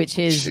 which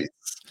is,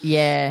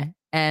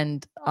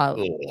 and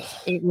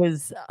it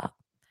was,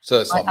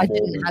 so it's like I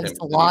didn't have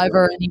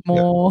saliva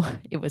anymore. Yeah.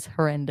 It was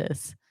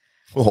horrendous.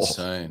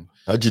 Insane.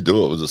 How'd you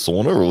do it? Was it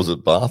sauna or was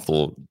it bath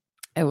or?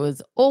 It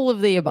was all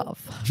of the above.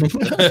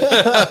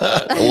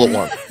 All at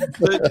once.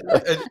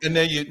 And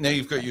now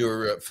you've got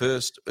your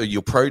first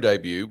your pro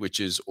debut,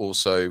 which is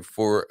also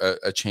for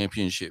a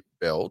championship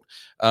belt.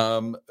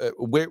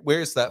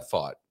 Where is that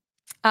fight?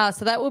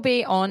 So that will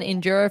be on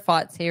Enduro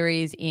Fight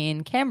Series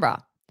in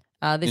Canberra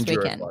this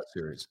Enduro weekend. Fight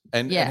Series.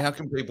 And how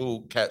can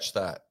people catch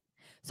that?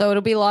 So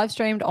it'll be live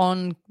streamed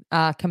on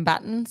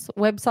Combatant's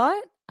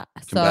website.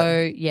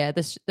 So yeah,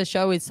 the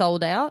show is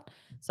sold out.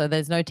 So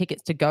there's no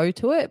tickets to go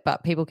to it,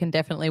 but people can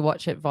definitely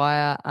watch it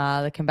via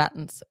the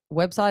Combatants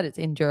website. It's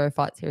Enduro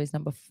Fight Series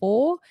number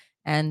 4,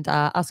 and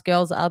us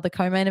girls are the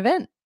co-main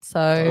event.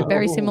 So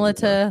very similar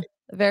to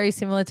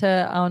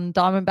on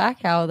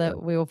Diamondback, how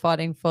that we were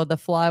fighting for the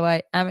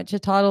flyweight amateur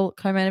title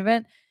co-main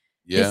event.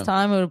 Yeah. This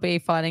time it'll be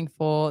fighting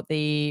for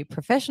the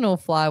professional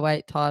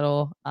flyweight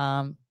title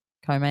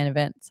co-main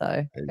event.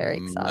 So very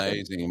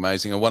exciting.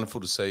 Amazing. And wonderful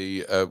to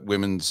see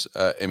women's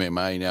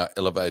MMA now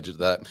elevated to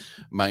that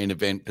main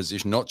event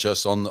position, not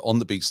just on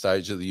the big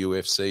stage of the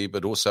UFC,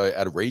 but also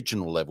at a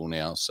regional level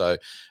now. So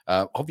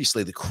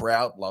obviously the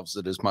crowd loves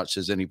it as much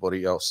as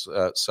anybody else.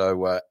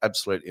 So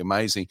absolutely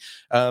amazing.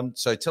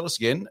 So tell us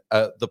again,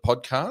 the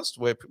podcast,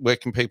 where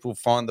can people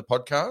find the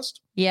podcast?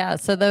 Yeah,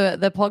 so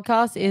the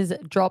podcast is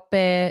Drop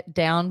Bear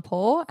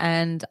Downpour,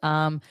 and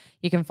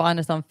you can find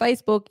us on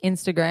Facebook,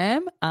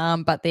 Instagram,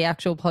 but the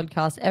actual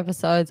podcast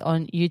episodes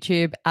on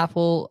YouTube,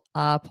 Apple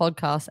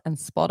Podcasts, and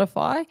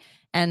Spotify.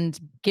 And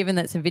given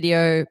that it's a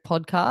video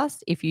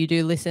podcast, if you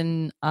do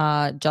listen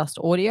just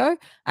audio,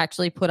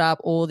 actually put up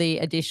all the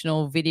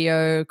additional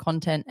video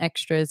content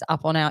extras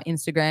up on our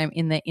Instagram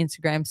in the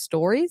Instagram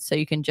stories, so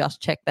you can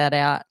just check that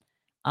out.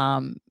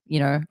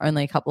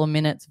 Only a couple of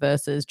minutes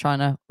versus trying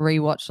to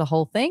rewatch the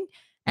whole thing.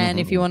 And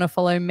if you want to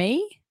follow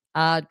me,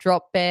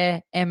 Drop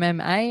Bear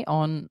MMA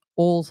on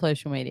all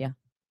social media.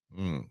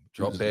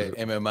 Drop Bear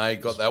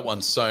MMA, got that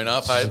one sewn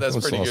up. Hey, that's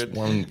pretty good.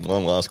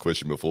 One last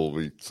question before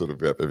we sort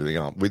of wrap everything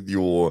up. With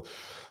you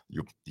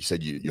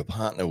said your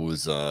partner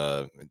was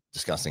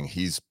discussing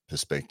his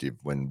perspective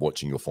when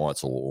watching your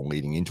fights or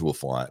leading into a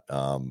fight.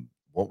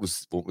 What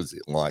was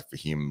it like for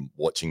him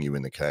watching you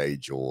in the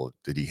cage, or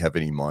did he have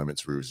any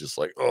moments where he was just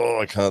like, oh,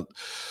 I can't?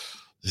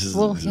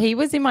 He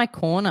was in my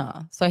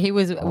corner. So he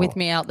was with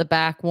me out the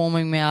back,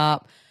 warming me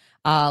up.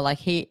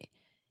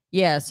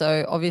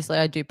 So obviously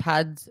I do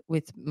pads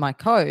with my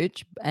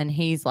coach, and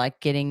he's like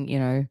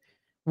getting,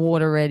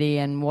 water ready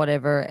and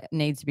whatever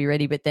needs to be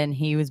ready. But then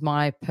he was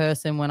my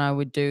person when I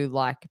would do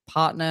like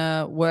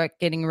partner work,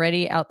 getting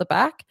ready out the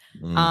back.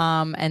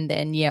 And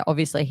then,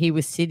 obviously he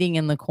was sitting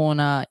in the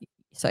corner.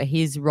 So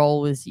his role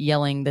was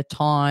yelling the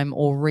time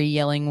or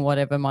re-yelling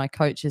whatever my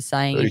coach is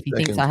saying if he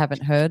thinks I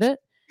haven't heard it.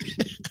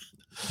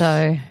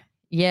 So,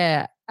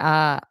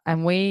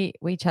 and we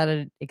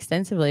chatted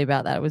extensively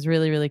about that. It was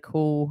really, really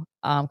cool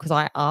because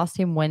I asked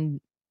him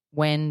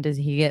when does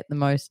he get the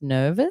most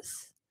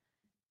nervous?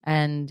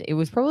 And it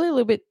was probably a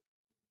little bit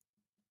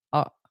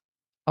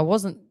I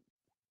wasn't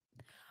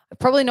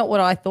probably not what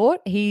I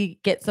thought. He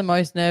gets the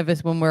most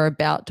nervous when we're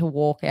about to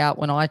walk out,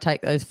 when I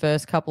take those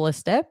first couple of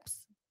steps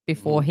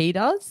before he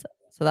does.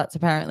 So that's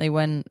apparently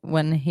when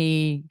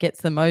he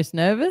gets the most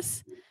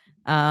nervous.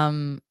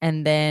 And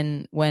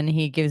then when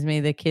he gives me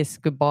the kiss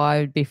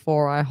goodbye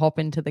before I hop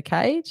into the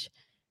cage.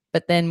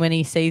 But then when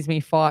he sees me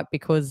fight,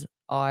 because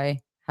I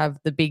have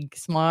the big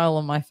smile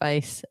on my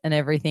face and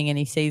everything, and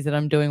he sees that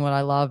I'm doing what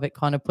I love, it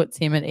kind of puts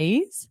him at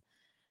ease.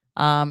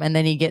 And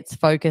then he gets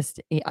focused.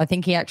 I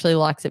think he actually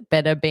likes it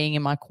better being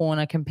in my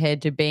corner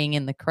compared to being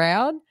in the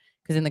crowd,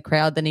 because in the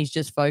crowd, then he's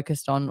just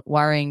focused on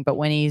worrying. But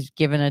when he's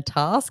given a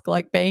task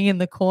like being in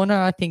the corner,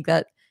 I think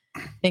that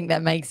think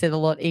that makes it a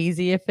lot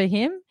easier for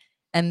him.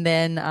 And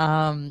then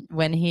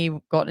when he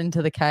got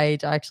into the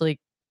cage, I actually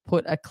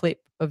put a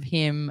clip of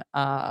him,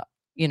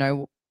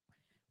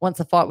 once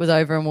the fight was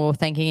over and we were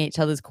thanking each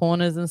other's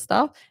corners and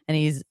stuff, and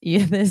there's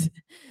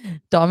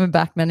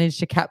Diamondback managed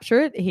to capture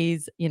it.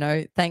 He's,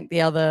 thanked the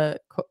other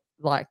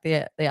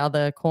the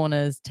other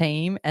corners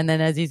team, and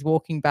then as he's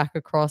walking back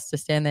across to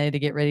stand there to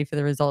get ready for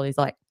the result, he's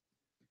like,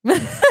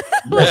 but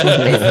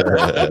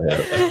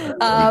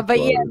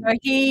yeah, no,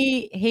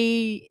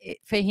 he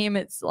for him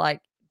it's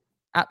like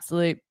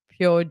absolute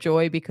pure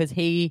joy because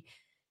he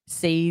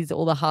sees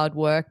all the hard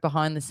work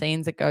behind the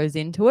scenes that goes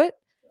into it.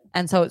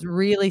 And so it's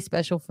really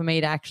special for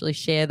me to actually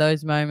share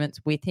those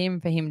moments with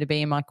him, for him to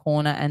be in my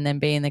corner and then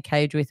be in the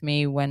cage with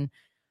me when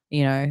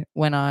I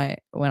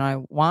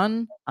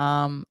won.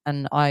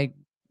 And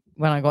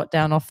when I got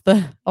down off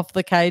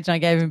the cage and I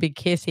gave him a big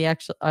kiss, I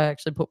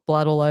actually put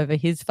blood all over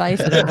his face.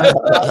 There was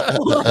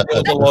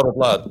a lot of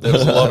blood.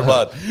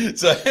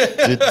 So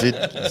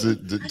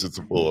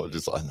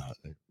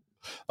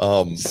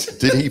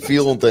did he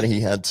feel that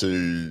he had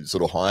to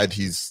sort of hide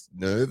his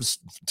nerves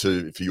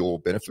for your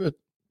benefit?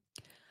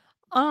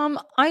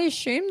 I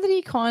assume that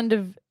he kind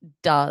of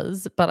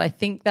does, but I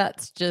think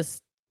that's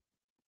just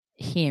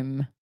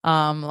him.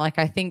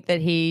 I think that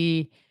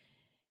he,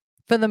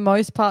 for the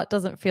most part,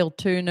 doesn't feel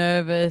too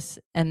nervous,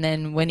 and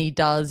then when he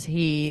does,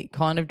 he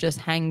kind of just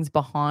hangs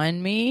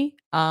behind me.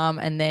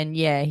 And then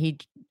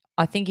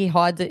I think he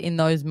hides it in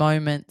those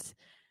moments.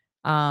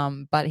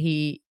 But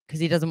because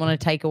he doesn't want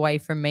to take away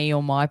from me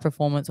or my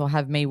performance or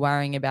have me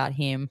worrying about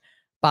him.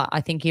 But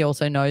I think he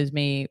also knows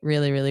me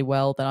really, really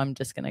well, that I'm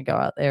just going to go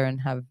out there and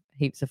have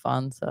heaps of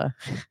fun. So,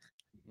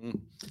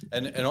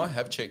 and I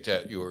have checked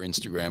out your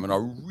Instagram, and I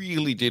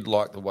really did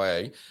like the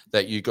way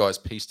that you guys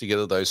piece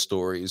together those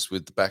stories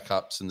with the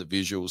backups and the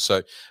visuals.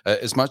 So,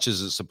 as much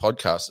as it's a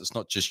podcast, it's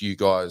not just you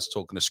guys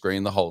talking to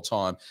screen the whole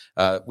time.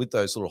 With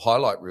those little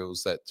highlight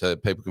reels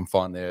that people can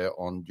find there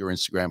on your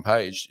Instagram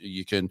page,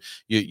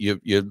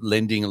 you're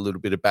lending a little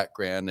bit of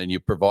background and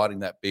you're providing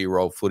that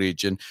B-roll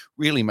footage and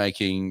really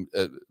making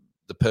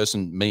the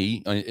person,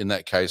 me in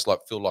that case,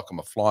 feel like I'm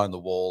a fly on the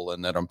wall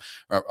and that I'm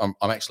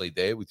actually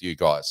there with you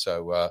guys.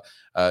 So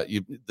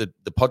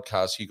the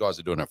podcast, you guys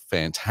are doing a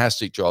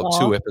fantastic job.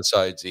 Aww. 2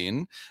 episodes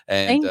in,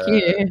 and thank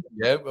you.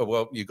 Yeah,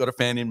 well, you've got a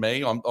fan in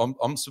me.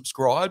 I'm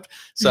subscribed.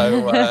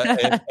 So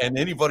and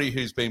anybody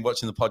who's been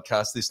watching the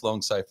podcast this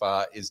long so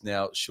far is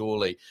now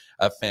surely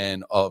a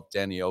fan of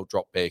Danielle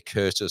Drop Bear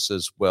Curtis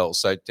as well.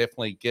 So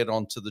definitely get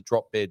onto the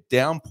Drop Bear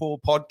Downpour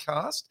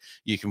podcast.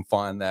 You can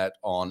find that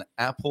on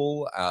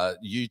Apple,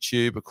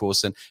 YouTube, of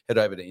course, and head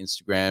over to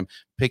Instagram,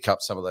 pick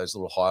up some of those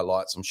little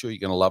highlights. I'm sure you're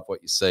going to love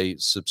what you see.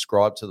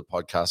 Subscribe to the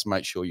podcast.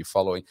 Make sure you're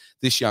following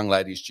this young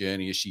lady's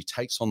journey as she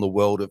takes on the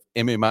world of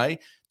MMA,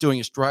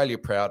 doing Australia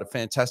proud, a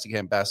fantastic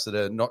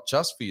ambassador, not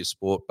just for your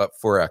sport, but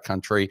for our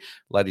country.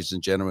 Ladies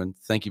and gentlemen,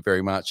 thank you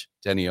very much,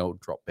 Danielle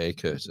Drop Bear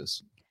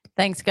Curtis.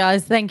 Thanks,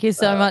 guys. Thank you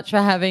so much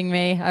for having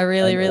me. I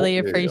really, really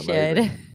appreciate it.